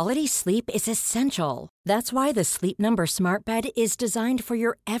 Quality sleep is essential. That's why the Sleep Number Smart Bed is designed for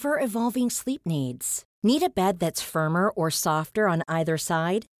your ever-evolving sleep needs. Need a bed that's firmer or softer on either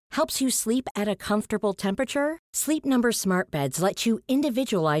side? Helps you sleep at a comfortable temperature? Sleep Number Smart Beds let you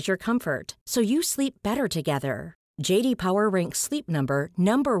individualize your comfort, so you sleep better together. J.D. Power ranks Sleep Number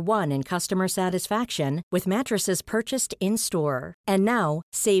number 1 in customer satisfaction with mattresses purchased in-store. And now,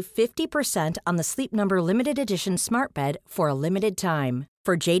 save 50% on the Sleep Number Limited Edition Smart Bed for a limited time.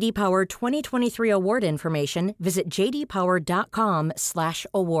 For J.D. Power 2023 award information, visit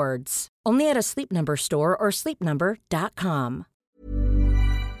jdpower.com/awards. Only at a Sleep Number store or sleepnumber.com.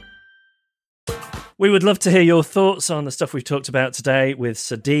 We would love to hear your thoughts on the stuff we've talked about today with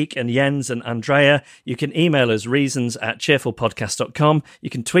Sadiq and Jens and Andrea. You can email us reasons@cheerfulpodcast.com. You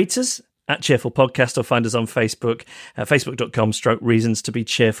can tweet us at Cheerful Podcast or find us on Facebook, facebook.com/reasons to be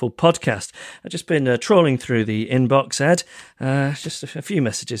cheerful podcast. I've just been trawling through the inbox, Ed. Just a few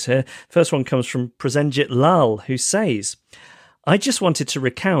messages here. First one comes from Prasenjit Lal, who says, I just wanted to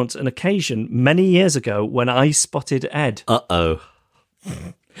recount an occasion many years ago when I spotted Ed. Uh-oh.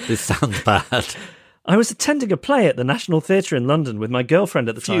 This sounds bad. I was attending a play at the National Theatre in London with my girlfriend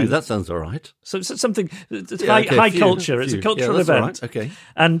at the time. That sounds all right. So something, high culture. It's a cultural event. All right. Okay.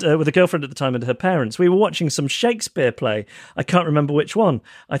 And with a girlfriend at the time and her parents, we were watching some Shakespeare play. I can't remember which one.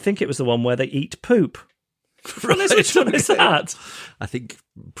 I think it was the one where they eat poop. Right. Which one is that? I think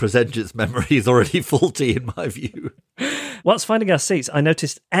Prasenjit's memory is already faulty in my view. Whilst finding our seats, I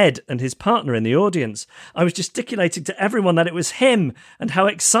noticed Ed and his partner in the audience. I was gesticulating to everyone that it was him and how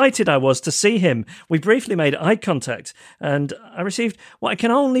excited I was to see him. We briefly made eye contact and I received what I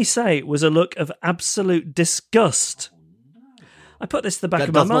can only say was a look of absolute disgust. I put this to the back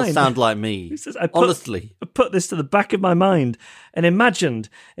of my mind. That does not sound like me. Honestly. I put this to the back of my mind and imagined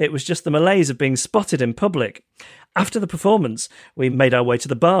it was just the malaise of being spotted in public. After the performance, we made our way to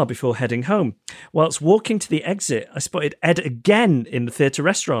the bar before heading home. Whilst walking to the exit, I spotted Ed again in the theatre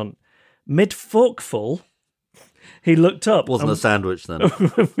restaurant. Mid-forkful, he looked up. Wasn't a sandwich then.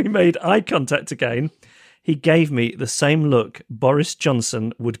 We made eye contact again. He gave me the same look Boris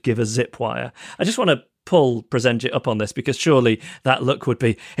Johnson would give a zip wire. I just want to pull Prasenjit up on this because surely that look would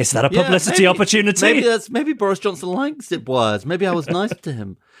be, is that a publicity opportunity? Maybe Boris Johnson likes zip wires. Maybe I was nice to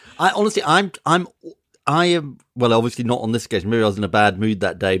him. I am, well, obviously not on this occasion. Maybe I was in a bad mood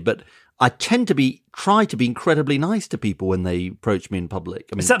that day, but I tend to try to be incredibly nice to people when they approach me in public.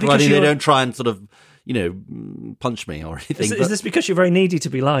 I mean, providing they don't try and sort of, punch me or anything. Is this because you're very needy to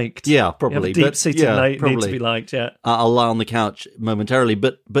be liked? Yeah, probably. You have a deep-seated need to be liked, yeah. I'll lie on the couch momentarily,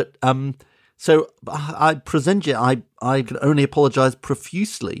 so Prasenjit, I can only apologise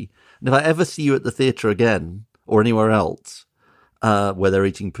profusely. And if I ever see you at the theatre again or anywhere else where they're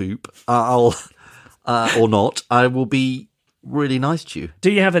eating poop, I'll or not, I will be really nice to you. Do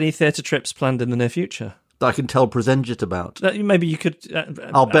you have any theatre trips planned in the near future that I can tell Prasenjit about? Maybe you could.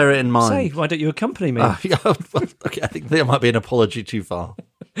 I'll bear it in mind. Say, why don't you accompany me? Okay, I think there might be an apology too far.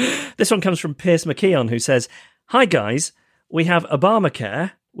 This one comes from Piers McKeon, who says, "Hi guys, we have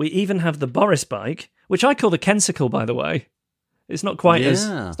Obamacare. We even have the Boris bike, which I call the Kensicle, by the way. It's not quite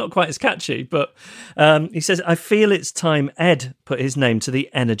as catchy, but he says, I feel it's time Ed put his name to the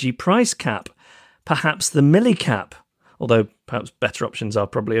energy price cap, perhaps the millicap, although perhaps better options are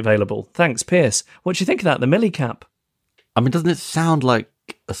probably available. Thanks, Pierce. What do you think of that, the millicap? I mean, doesn't it sound like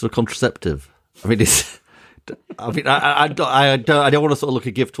a sort of contraceptive? I mean, I don't want to sort of look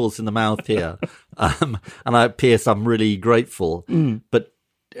a gift horse in the mouth here. Pierce, I'm really grateful, but.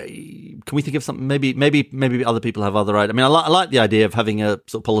 Can we think of something? Maybe other people have other ideas. I mean, I like the idea of having a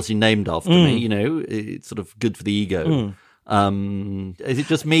sort of policy named after me. It's sort of good for the ego. Is it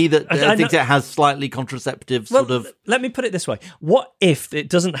just me that thinks it has slightly contraceptive sort of? Let me put it this way: what if it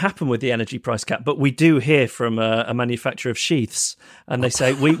doesn't happen with the energy price cap, but we do hear from a manufacturer of sheaths, and they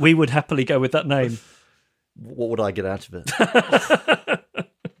say we would happily go with that name? What would I get out of it?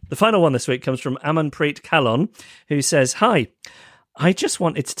 The final one this week comes from Amanpreet Kalon, who says, "Hi. I just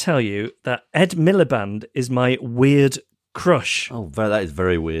wanted to tell you that Ed Miliband is my weird crush." Oh, that is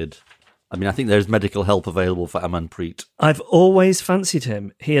very weird. I mean, I think there's medical help available for Amanpreet. I've always fancied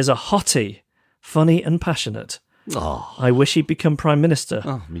him. He is a hottie, funny and passionate. Oh. I wish he'd become Prime Minister.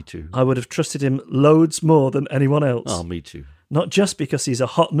 Oh, me too. I would have trusted him loads more than anyone else. Oh, me too. Not just because he's a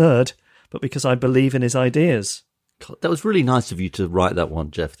hot nerd, but because I believe in his ideas. God, that was really nice of you to write that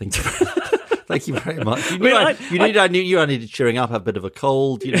one, Jeff. Thank you. Thank you very much. I knew I needed cheering up, have a bit of a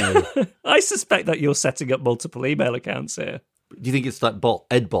cold, I suspect that you're setting up multiple email accounts here. Do you think it's like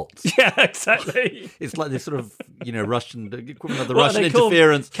Ed bots? Yeah, exactly. It's like this sort of, Russian equivalent of the What are Russian they called?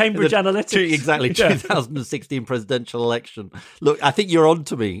 interference. Cambridge Analytics. Exactly, Yeah. 2016 presidential election. Look, I think you're on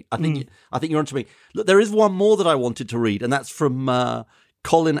to me. I think you're on to me. Look, there is one more that I wanted to read, and that's from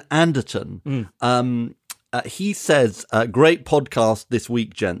Colin Anderton. He says, great podcast this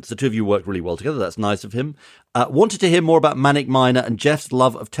week, gents. The two of you work really well together. That's nice of him. Wanted to hear more about Manic Miner and Jeff's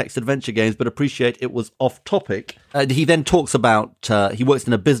love of text adventure games, but appreciate it was off topic. He then talks about, he works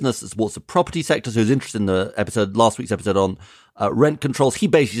in a business that supports the property sector, so he's interested in the last week's episode on rent controls. He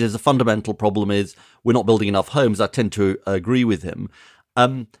basically says the fundamental problem is we're not building enough homes. I tend to agree with him.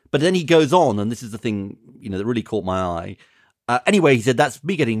 But then he goes on, and this is the thing, that really caught my eye. Anyway, he said, that's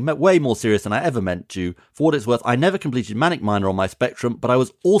me getting way more serious than I ever meant to. For what it's worth, I never completed Manic Miner on my Spectrum, but I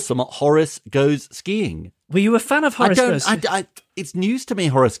was awesome at Horace Goes Skiing. Were you a fan of Horace Goes Skiing? It's news to me,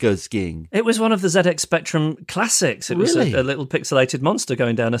 Horace Goes Skiing. It was one of the ZX Spectrum classics. It was Really? a little pixelated monster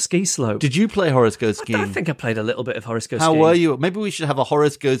going down a ski slope. Did you play Horace Goes Skiing? I think I played a little bit of Horace Goes How Skiing. were you? Maybe we should have a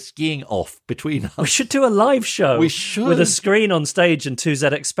Horace Goes Skiing off between us. We should do a live show. We should. With a screen on stage and two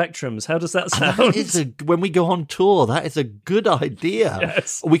ZX Spectrums. How does that sound? When we go on tour, that is a good idea.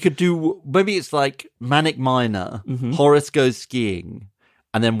 Yes. We could do, maybe it's like Manic Miner, Horace Goes Skiing,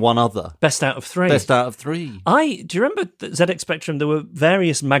 and then one other. Best out of three. Best out of three. Do you remember that ZX Spectrum? There were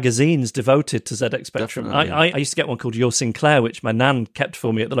various magazines devoted to ZX Spectrum. I used to get one called Your Sinclair, which my nan kept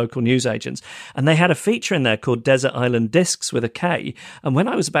for me at the local newsagents. And they had a feature in there called Desert Island Discs with a K. And when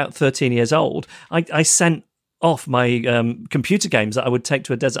I was about 13 years old, I sent off my computer games that I would take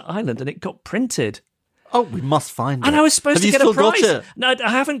to a desert island, and it got printed. Oh, we must find it. And I was supposed to get a prize. Got it? No,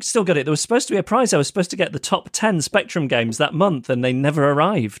 I haven't still got it. There was supposed to be a prize. I was supposed to get the top 10 Spectrum games that month, and they never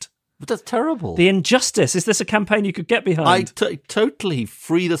arrived. But that's terrible. The injustice. Is this a campaign you could get behind? Totally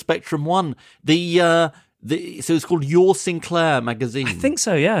free the Spectrum One. So it's called Your Sinclair magazine. I think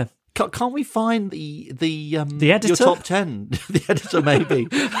so, yeah. Can't we find the editor? Your top 10? The editor, maybe.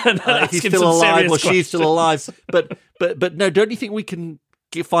 If he's him still some alive serious or she's still alive. questions. But no, don't you think we can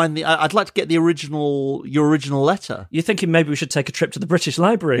find the? I'd like to get your original letter. You're thinking maybe we should take a trip to the British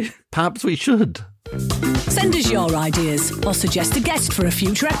Library? Perhaps we should. Send us your ideas or suggest a guest for a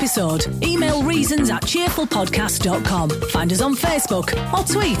future episode. Email reasons@cheerfulpodcast.com. Find us on Facebook or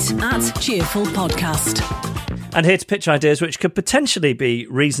tweet @cheerfulpodcast. And here to pitch ideas which could potentially be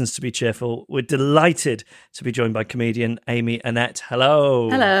reasons to be cheerful, we're delighted to be joined by comedian Amy Annett. Hello.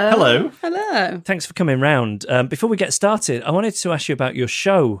 Hello. Thanks for coming round. Before we get started, I wanted to ask you about your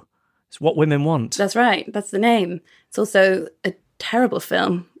show. It's What Women Want. That's right. That's the name. It's also a terrible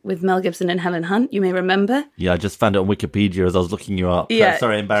film with Mel Gibson and Helen Hunt, you may remember. Yeah, I just found it on Wikipedia as I was looking you up. Yeah.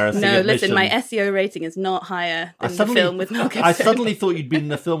 Sorry, embarrassing No, admission. listen, my SEO rating is not higher than the film with Mel Gibson. I suddenly thought you'd been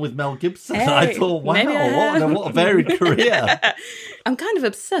in a film with Mel Gibson. Hey, I thought, wow, maybe I have. what a varied career. I'm kind of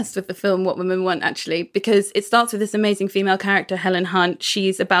obsessed with the film What Women Want, actually, because it starts with this amazing female character, Helen Hunt.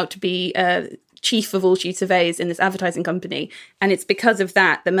 She's about to be chief of all she surveys in this advertising company. And it's because of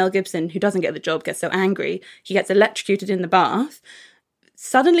that Mel Gibson, who doesn't get the job, gets so angry. He gets electrocuted in the bath.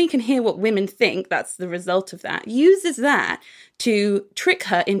 Suddenly can hear what women think, that's the result of that, uses that to trick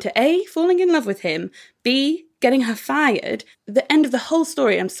her into A, falling in love with him, B, getting her fired. The end of the whole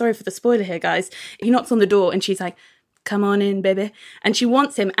story, I'm sorry for the spoiler here, guys, he knocks on the door and she's like, come on in, baby. And she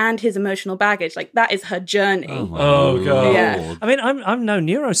wants him and his emotional baggage. Like, that is her journey. Oh, God. Yeah. I mean, I'm no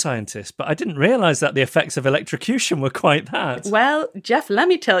neuroscientist, but I didn't realise that the effects of electrocution were quite that. Well, Jeff, let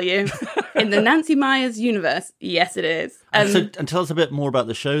me tell you, in the Nancy Myers universe, yes, it is. And tell us a bit more about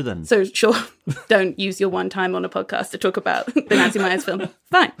the show then. So, sure, don't use your one time on a podcast to talk about the Nancy Myers film.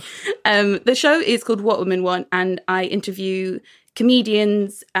 Fine. The show is called What Women Want, and I interview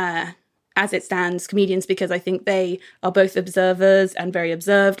comedians, as it stands, comedians, because I think they are both observers and very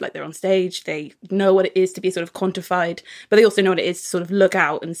observed, like they're on stage. They know what it is to be sort of quantified, but they also know what it is to sort of look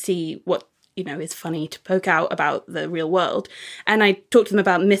out and see what, is funny to poke out about the real world. And I talk to them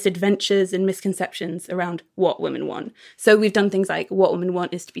about misadventures and misconceptions around what women want. So we've done things like what women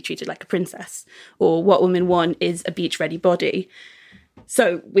want is to be treated like a princess, or what women want is a beach-ready body.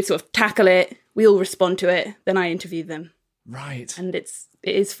 So we sort of tackle it, we all respond to it, then I interview them. Right. And it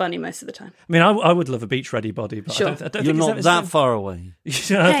is funny most of the time. I mean, I would love a beach-ready body, but Sure. I don't You're think not that far away. I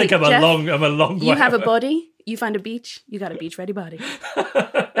think I'm Jeff, a long way. You have a away. body, you find a beach, you got a beach-ready body.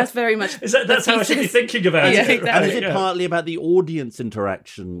 That's very much... That's how I should be thinking about it. Yeah, exactly. And is it partly about the audience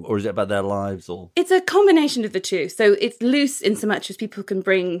interaction, or is it about their lives? Or It's a combination of the two. So it's loose in so much as people can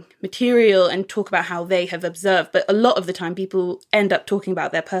bring material and talk about how they have observed. But a lot of the time, people end up talking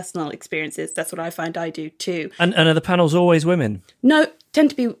about their personal experiences. That's what I find I do too. And are the panels always women? No, tend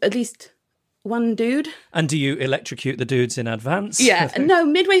to be at least one dude. And do you electrocute the dudes in advance? Yeah, no,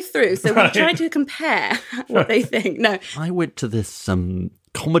 midway through. So we try to compare what they think. No, I went to this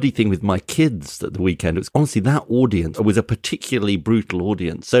comedy thing with my kids at the weekend. It was honestly, that audience was a particularly brutal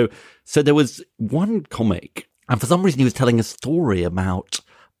audience. So there was one comic, and for some reason he was telling a story about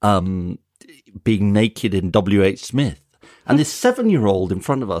being naked in W.H. Smith. And this 7-year-old in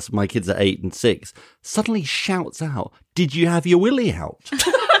front of us, my kids are 8 and 6, suddenly shouts out, "Did you have your willy out?"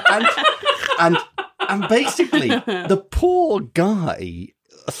 and basically, the poor guy,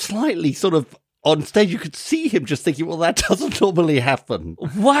 slightly sort of on stage, you could see him just thinking, well, that doesn't normally happen.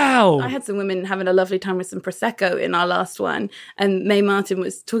 Wow. I had some women having a lovely time with some Prosecco in our last one, and Mae Martin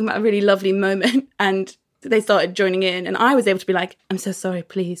was talking about a really lovely moment, and they started joining in, and I was able to be like, "I'm so sorry,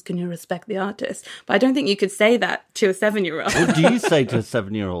 please, can you respect the artist?" But I don't think you could say that to a 7-year-old. What do you say to a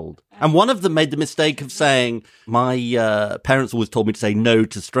 7-year-old? And one of them made the mistake of saying, my parents always told me to say no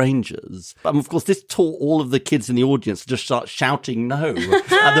to strangers. And of course, this taught all of the kids in the audience to just start shouting no at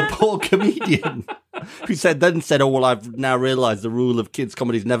the poor comedian, who then said, "Oh, well, I've now realised the rule of kids'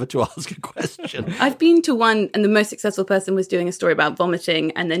 comedy is never to ask a question." I've been to one, and the most successful person was doing a story about vomiting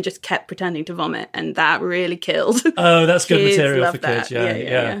and then just kept pretending to vomit, and that really killed. Oh, that's good material for that. kids.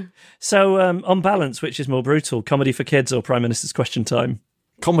 Yeah. So, on balance, which is more brutal, comedy for kids or Prime Minister's Question Time?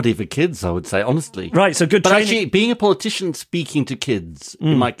 Comedy for kids, I would say, honestly. Right, so good but training. Actually, being a politician speaking to kids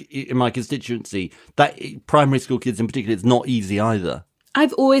in my constituency, that primary school kids in particular, it's not easy either.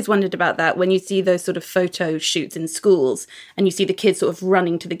 I've always wondered about that when you see those sort of photo shoots in schools and you see the kids sort of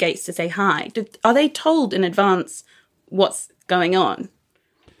running to the gates to say hi. Are they told in advance what's going on?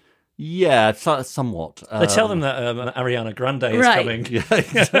 Yeah, somewhat. They tell them that Ariana Grande is coming. Yeah,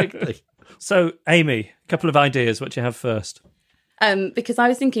 exactly. So, Amy, a couple of ideas. What do you have first? Because I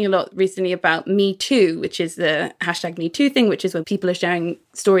was thinking a lot recently about Me Too, which is the hashtag Me Too thing, which is when people are sharing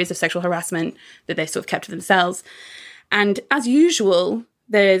stories of sexual harassment that they sort of kept to themselves. And as usual,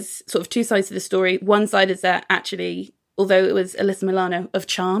 there's sort of two sides to the story. One side is that actually, although it was Alyssa Milano of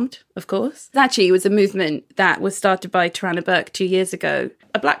Charmed, of course, actually it was a movement that was started by Tarana Burke 2 years ago,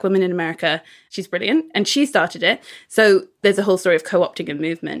 a black woman in America. She's brilliant, and she started it. So there's a whole story of co-opting a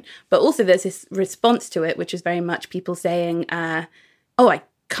movement. But also there's this response to it, which is very much people saying, oh, I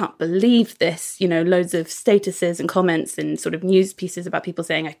can't believe this, you know, loads of statuses and comments and sort of news pieces about people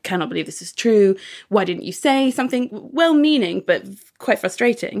saying, I cannot believe this is true. Why didn't you say something? Well-meaning, but quite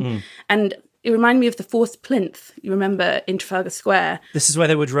frustrating. And it reminded me of the forced plinth. You remember in Trafalgar Square? This is where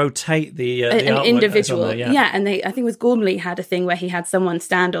they would rotate the an individual. There, and I think it was Gormley had a thing where he had someone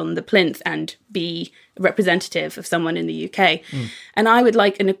stand on the plinth and be representative of someone in the UK. And I would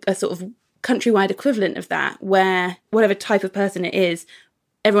like a sort of countrywide equivalent of that, where whatever type of person it is,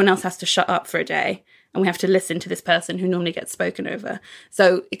 everyone else has to shut up for a day and we have to listen to this person who normally gets spoken over.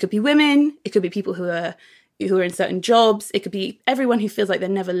 So it could be women, it could be people who are in certain jobs, it could be everyone who feels like they're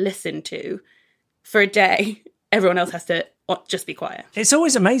never listened to for a day. Everyone else has to just be quiet. It's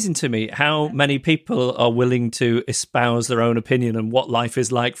always amazing to me how many people are willing to espouse their own opinion on what life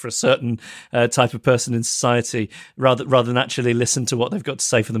is like for a certain type of person in society, rather than actually listen to what they've got to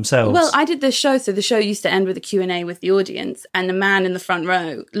say for themselves. Well, I did this show, so the show used to end with a Q&A with the audience, and the man in the front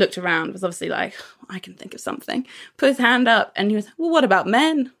row looked around, was obviously like, I can think of something, put his hand up, and he was like, well, what about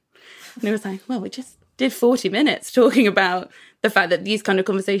men? And he was like, well, we just did 40 minutes talking about the fact that these kind of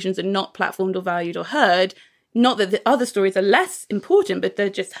conversations are not platformed or valued or heard. Not that the other stories are less important, but they're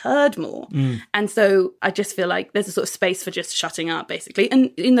just heard more. And so I just feel like there's a sort of space for just shutting up, basically.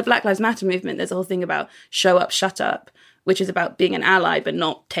 And in the Black Lives Matter movement, there's a whole thing about show up, shut up, which is about being an ally, but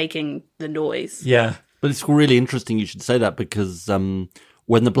not taking the noise. Yeah. But it's really interesting you should say that, because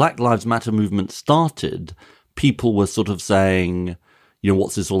when the Black Lives Matter movement started, people were sort of saying, you know,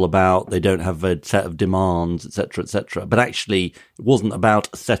 what's this all about? They don't have a set of demands, et cetera, et cetera. But actually, it wasn't about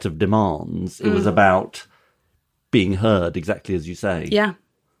a set of demands. It was about being heard, exactly as you say. Yeah.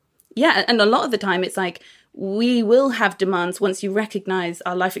 And a lot of the time it's like, we will have demands once you recognize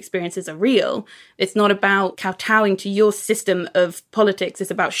our life experiences are real. It's not about kowtowing to your system of politics.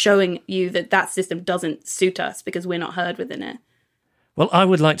 It's about showing you that system doesn't suit us because we're not heard within it. Well, I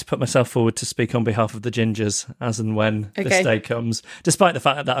would like to put myself forward to speak on behalf of the gingers as and when this day comes, despite the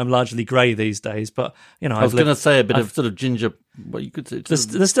fact that I'm largely grey these days. But, you know, I was going to say a bit of sort of ginger, well, you could say.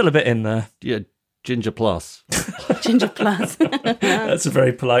 There's still a bit in there. Yeah, ginger plus. Ginger plus. That's a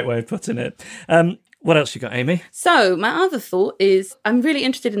very polite way of putting it. What else you got, Amy? So my other thought is I'm really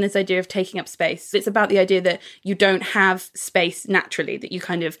interested in this idea of taking up space. It's about the idea that you don't have space naturally, that you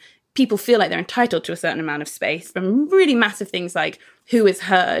kind of, people feel like they're entitled to a certain amount of space, from really massive things like who is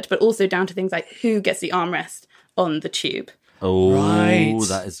heard, but also down to things like who gets the armrest on the tube. Oh, Right.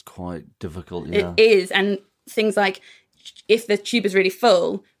 that is quite difficult. Yeah. It is. And things like if the tube is really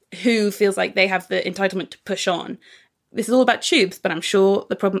full, who feels like they have the entitlement to push on? This is all about tubes, but I'm sure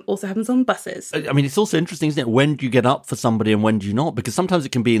the problem also happens on buses. I mean, it's also interesting, isn't it? When do you get up for somebody and when do you not? Because sometimes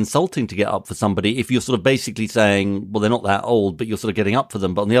it can be insulting to get up for somebody if you're sort of basically saying, well, they're not that old, but you're sort of getting up for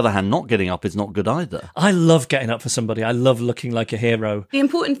them. But on the other hand, not getting up is not good either. I love getting up for somebody. I love looking like a hero. The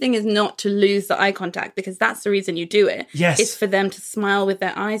important thing is not to lose the eye contact, because that's the reason you do it. Yes. It's for them to smile with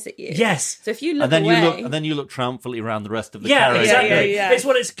their eyes at you. Yes. So if you look And then away... and then you look triumphantly around the rest of the Yeah, carriage. exactly. Yeah.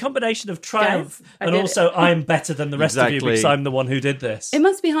 It's a combination of triumph Guys, I and did also it. I'm better than the rest of you Exactly. because I'm the one who did this. It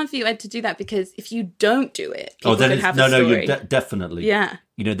must be hard for you, Ed, to do that, because if you don't do it, people Then can it's, have no, a story. definitely. Yeah.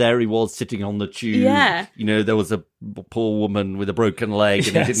 You know, there he was sitting on the tube. Yeah. You know, there was a poor woman with a broken leg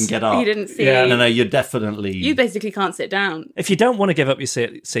and Yes. he didn't get up. You didn't see. Yeah. No, you're definitely... You basically can't sit down. If you don't want to give up your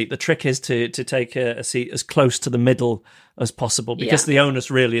seat, the trick is to take a seat as close to the middle as possible, because Yeah. the onus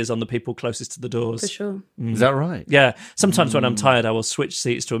really is on the people closest to the doors. For sure. Is that right? Yeah. Sometimes when I'm tired, I will switch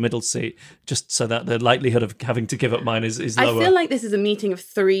seats to a middle seat just so that the likelihood of having to give up mine is lower. I feel like this is a meeting of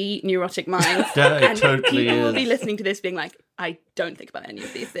 3 neurotic minds. Yeah, it and totally people will is. be listening to this being like, I don't think about any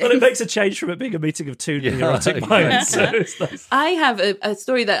of these things. Well, it makes a change from it being a meeting of 2 neurotic minds. So it's nice. I have a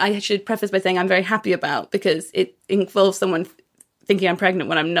story that I should preface by saying I'm very happy about, because it involves someone thinking I'm pregnant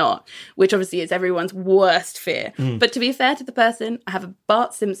when I'm not, which obviously is everyone's worst fear. But to be fair to the person, I have a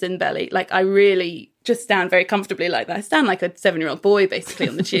Bart Simpson belly. Like, I really just stand very comfortably like that. I stand like a 7-year-old boy, basically,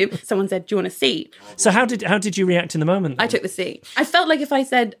 on the tube. Someone said, do you want a seat? So how did you react in the moment? I took the seat. I felt like if I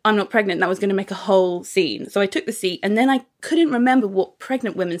said I'm not pregnant, that was going to make a whole scene. So I took the seat, and then I couldn't remember what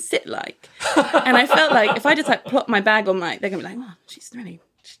pregnant women sit like. And I felt like if I just like plop my bag on they're going to be like, oh, she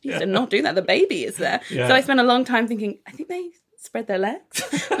needs to not do that. The baby is there. Yeah. So I spent a long time thinking, I think they spread their legs.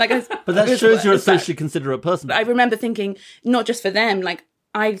 But that shows you're a socially considerate person. I remember thinking, not just for them, like,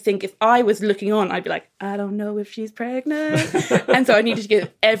 I think if I was looking on, I'd be like, I don't know if she's pregnant. And so I needed to give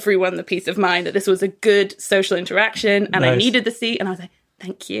everyone the peace of mind that this was a good social interaction, and I Nice. needed the seat, and I was like,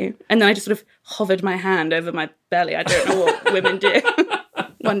 thank you. And then I just sort of hovered my hand over my belly. I don't know what women do.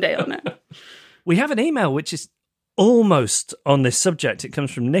 One day I'll know. We have an email which is almost on this subject. It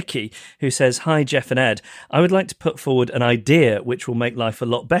comes from Nikki, who says, Hi, Jeff and Ed. I would like to put forward an idea which will make life a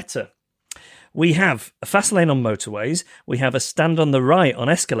lot better. We have a fast lane on motorways. We have a stand on the right on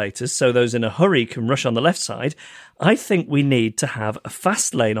escalators, so those in a hurry can rush on the left side. I think we need to have a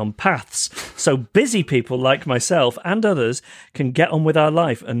fast lane on paths, so busy people like myself and others can get on with our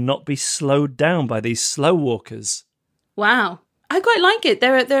life and not be slowed down by these slow walkers. Wow. I quite like it.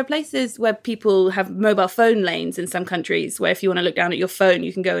 There are places where people have mobile phone lanes in some countries where if you want to look down at your phone,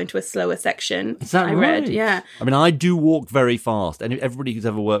 you can go into a slower section. Is that I right? read, yeah. I mean, I do walk very fast, and everybody who's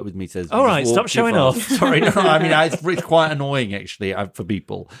ever worked with me says, All "You right, just walk stop too showing fast." off. Sorry, no, I mean, it's quite annoying, actually, for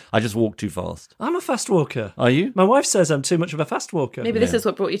people. I just walk too fast. I'm a fast walker. Are you? My wife says I'm too much of a fast walker. Maybe this is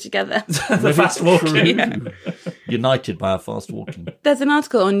what brought you together. the fast walking. Yeah. United by our fast walking. There's an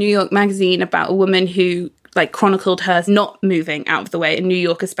article on New York Magazine about a woman who chronicled her not moving out of the way in New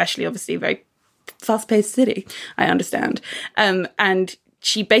York, especially, obviously a very fast-paced city, I understand. And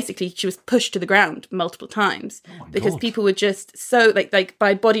she was pushed to the ground multiple times because people were just so like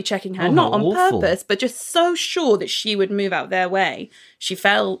by body checking her, not on purpose, but just so sure that she would move out their way. She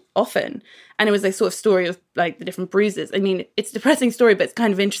fell often. And it was a sort of story of the different bruises. I mean, it's a depressing story, but it's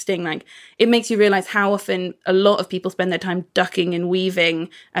kind of interesting. It makes you realize how often a lot of people spend their time ducking and weaving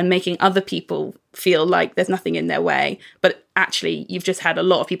and making other people feel like there's nothing in their way. But actually, you've just had a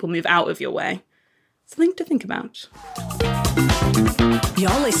lot of people move out of your way. Something to think about.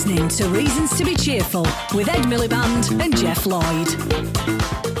 You're listening to Reasons to be Cheerful with Ed Miliband and Jeff Lloyd.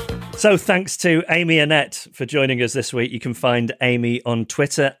 So thanks to Amy Annette for joining us this week. You can find Amy on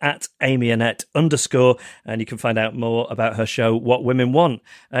Twitter at @AmyAnnette_, and you can find out more about her show, What Women Want.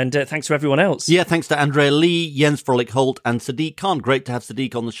 And thanks to everyone else. Yeah, thanks to Andrea Lee, Jens Frolic Holt, and Sadiq Khan. Great to have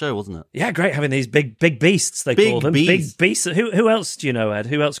Sadiq on the show, wasn't it? Yeah, great having these big beasts, they call them. Beasts. Big beasts. Who else do you know, Ed?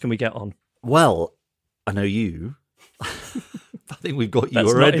 Who else can we get on? Well, I know you. I think we've got you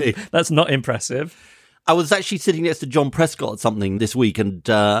already. That's not impressive. I was actually sitting next to John Prescott at something this week, and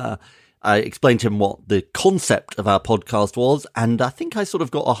I explained to him what the concept of our podcast was, and I think I sort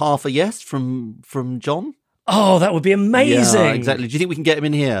of got a half a yes from John. Oh, that would be amazing. Yeah, exactly. Do you think we can get him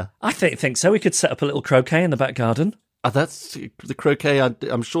in here? I think so. We could set up a little croquet in the back garden. That's the croquet.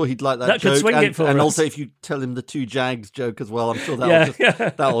 I'm sure he'd like that That joke. could swing it for and us. Also, if you tell him the two Jags joke as well, I'm sure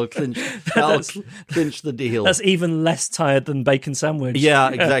that'll clinch the deal. That's even less tired than bacon sandwich. Yeah,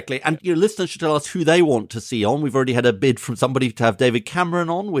 exactly. And your listeners should tell us who they want to see on. We've already had a bid from somebody to have David Cameron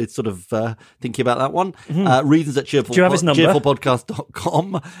on. We're sort of thinking about that one. Reasons at Do you have his number?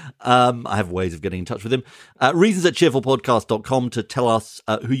 cheerfulpodcast.com. I have ways of getting in touch with him. Reasons at cheerfulpodcast.com to tell us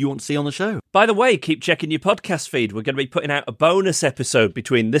who you want to see on the show. By the way, keep checking your podcast feed. We're going to be putting out a bonus episode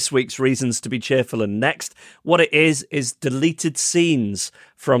between this week's Reasons to be Cheerful and next. What it is deleted scenes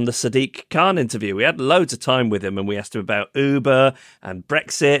from the Sadiq Khan interview. We had loads of time with him and we asked him about Uber and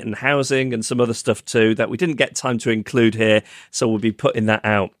Brexit and housing and some other stuff too that we didn't get time to include here. So we'll be putting that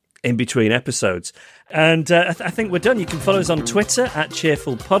out in between episodes. And I think we're done. You can follow us on Twitter at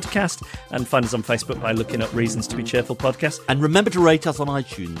Cheerful Podcast and find us on Facebook by looking up Reasons to be Cheerful Podcast. And remember to rate us on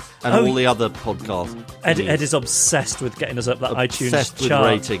iTunes and all the other podcasts. Ed is obsessed with getting us up that iTunes Obsessed with chart.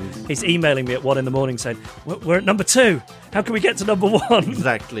 ratings. He's emailing me at 1 a.m. saying, we're at number 2. How can we get to number 1?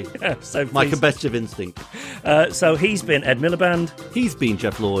 Exactly. So my please. competitive instinct. So he's been Ed Miliband. He's been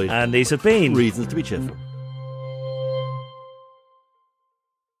Jeff Lloyd. And these have been Reasons to be Cheerful.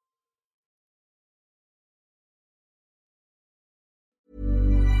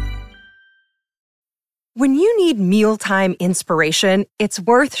 When you need mealtime inspiration, it's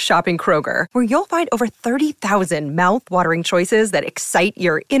worth shopping Kroger, where you'll find over 30,000 mouth-watering choices that excite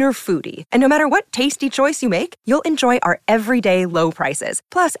your inner foodie. And no matter what tasty choice you make, you'll enjoy our everyday low prices,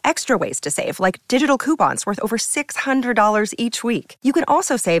 plus extra ways to save, like digital coupons worth over $600 each week. You can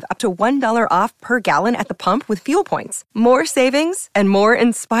also save up to $1 off per gallon at the pump with fuel points. More savings and more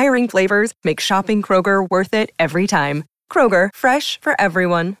inspiring flavors make shopping Kroger worth it every time. Kroger, fresh for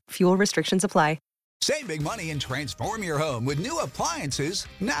everyone. Fuel restrictions apply. Save big money and transform your home with new appliances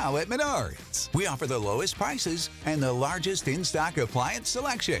now at Menards. We offer the lowest prices and the largest in-stock appliance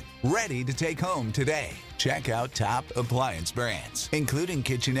selection. Ready to take home today. Check out top appliance brands, including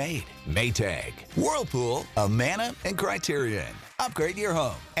KitchenAid, Maytag, Whirlpool, Amana, and Criterion. Upgrade your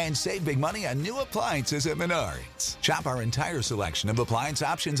home and save big money on new appliances at Menards. Shop our entire selection of appliance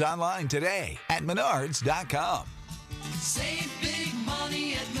options online today at menards.com. Save big money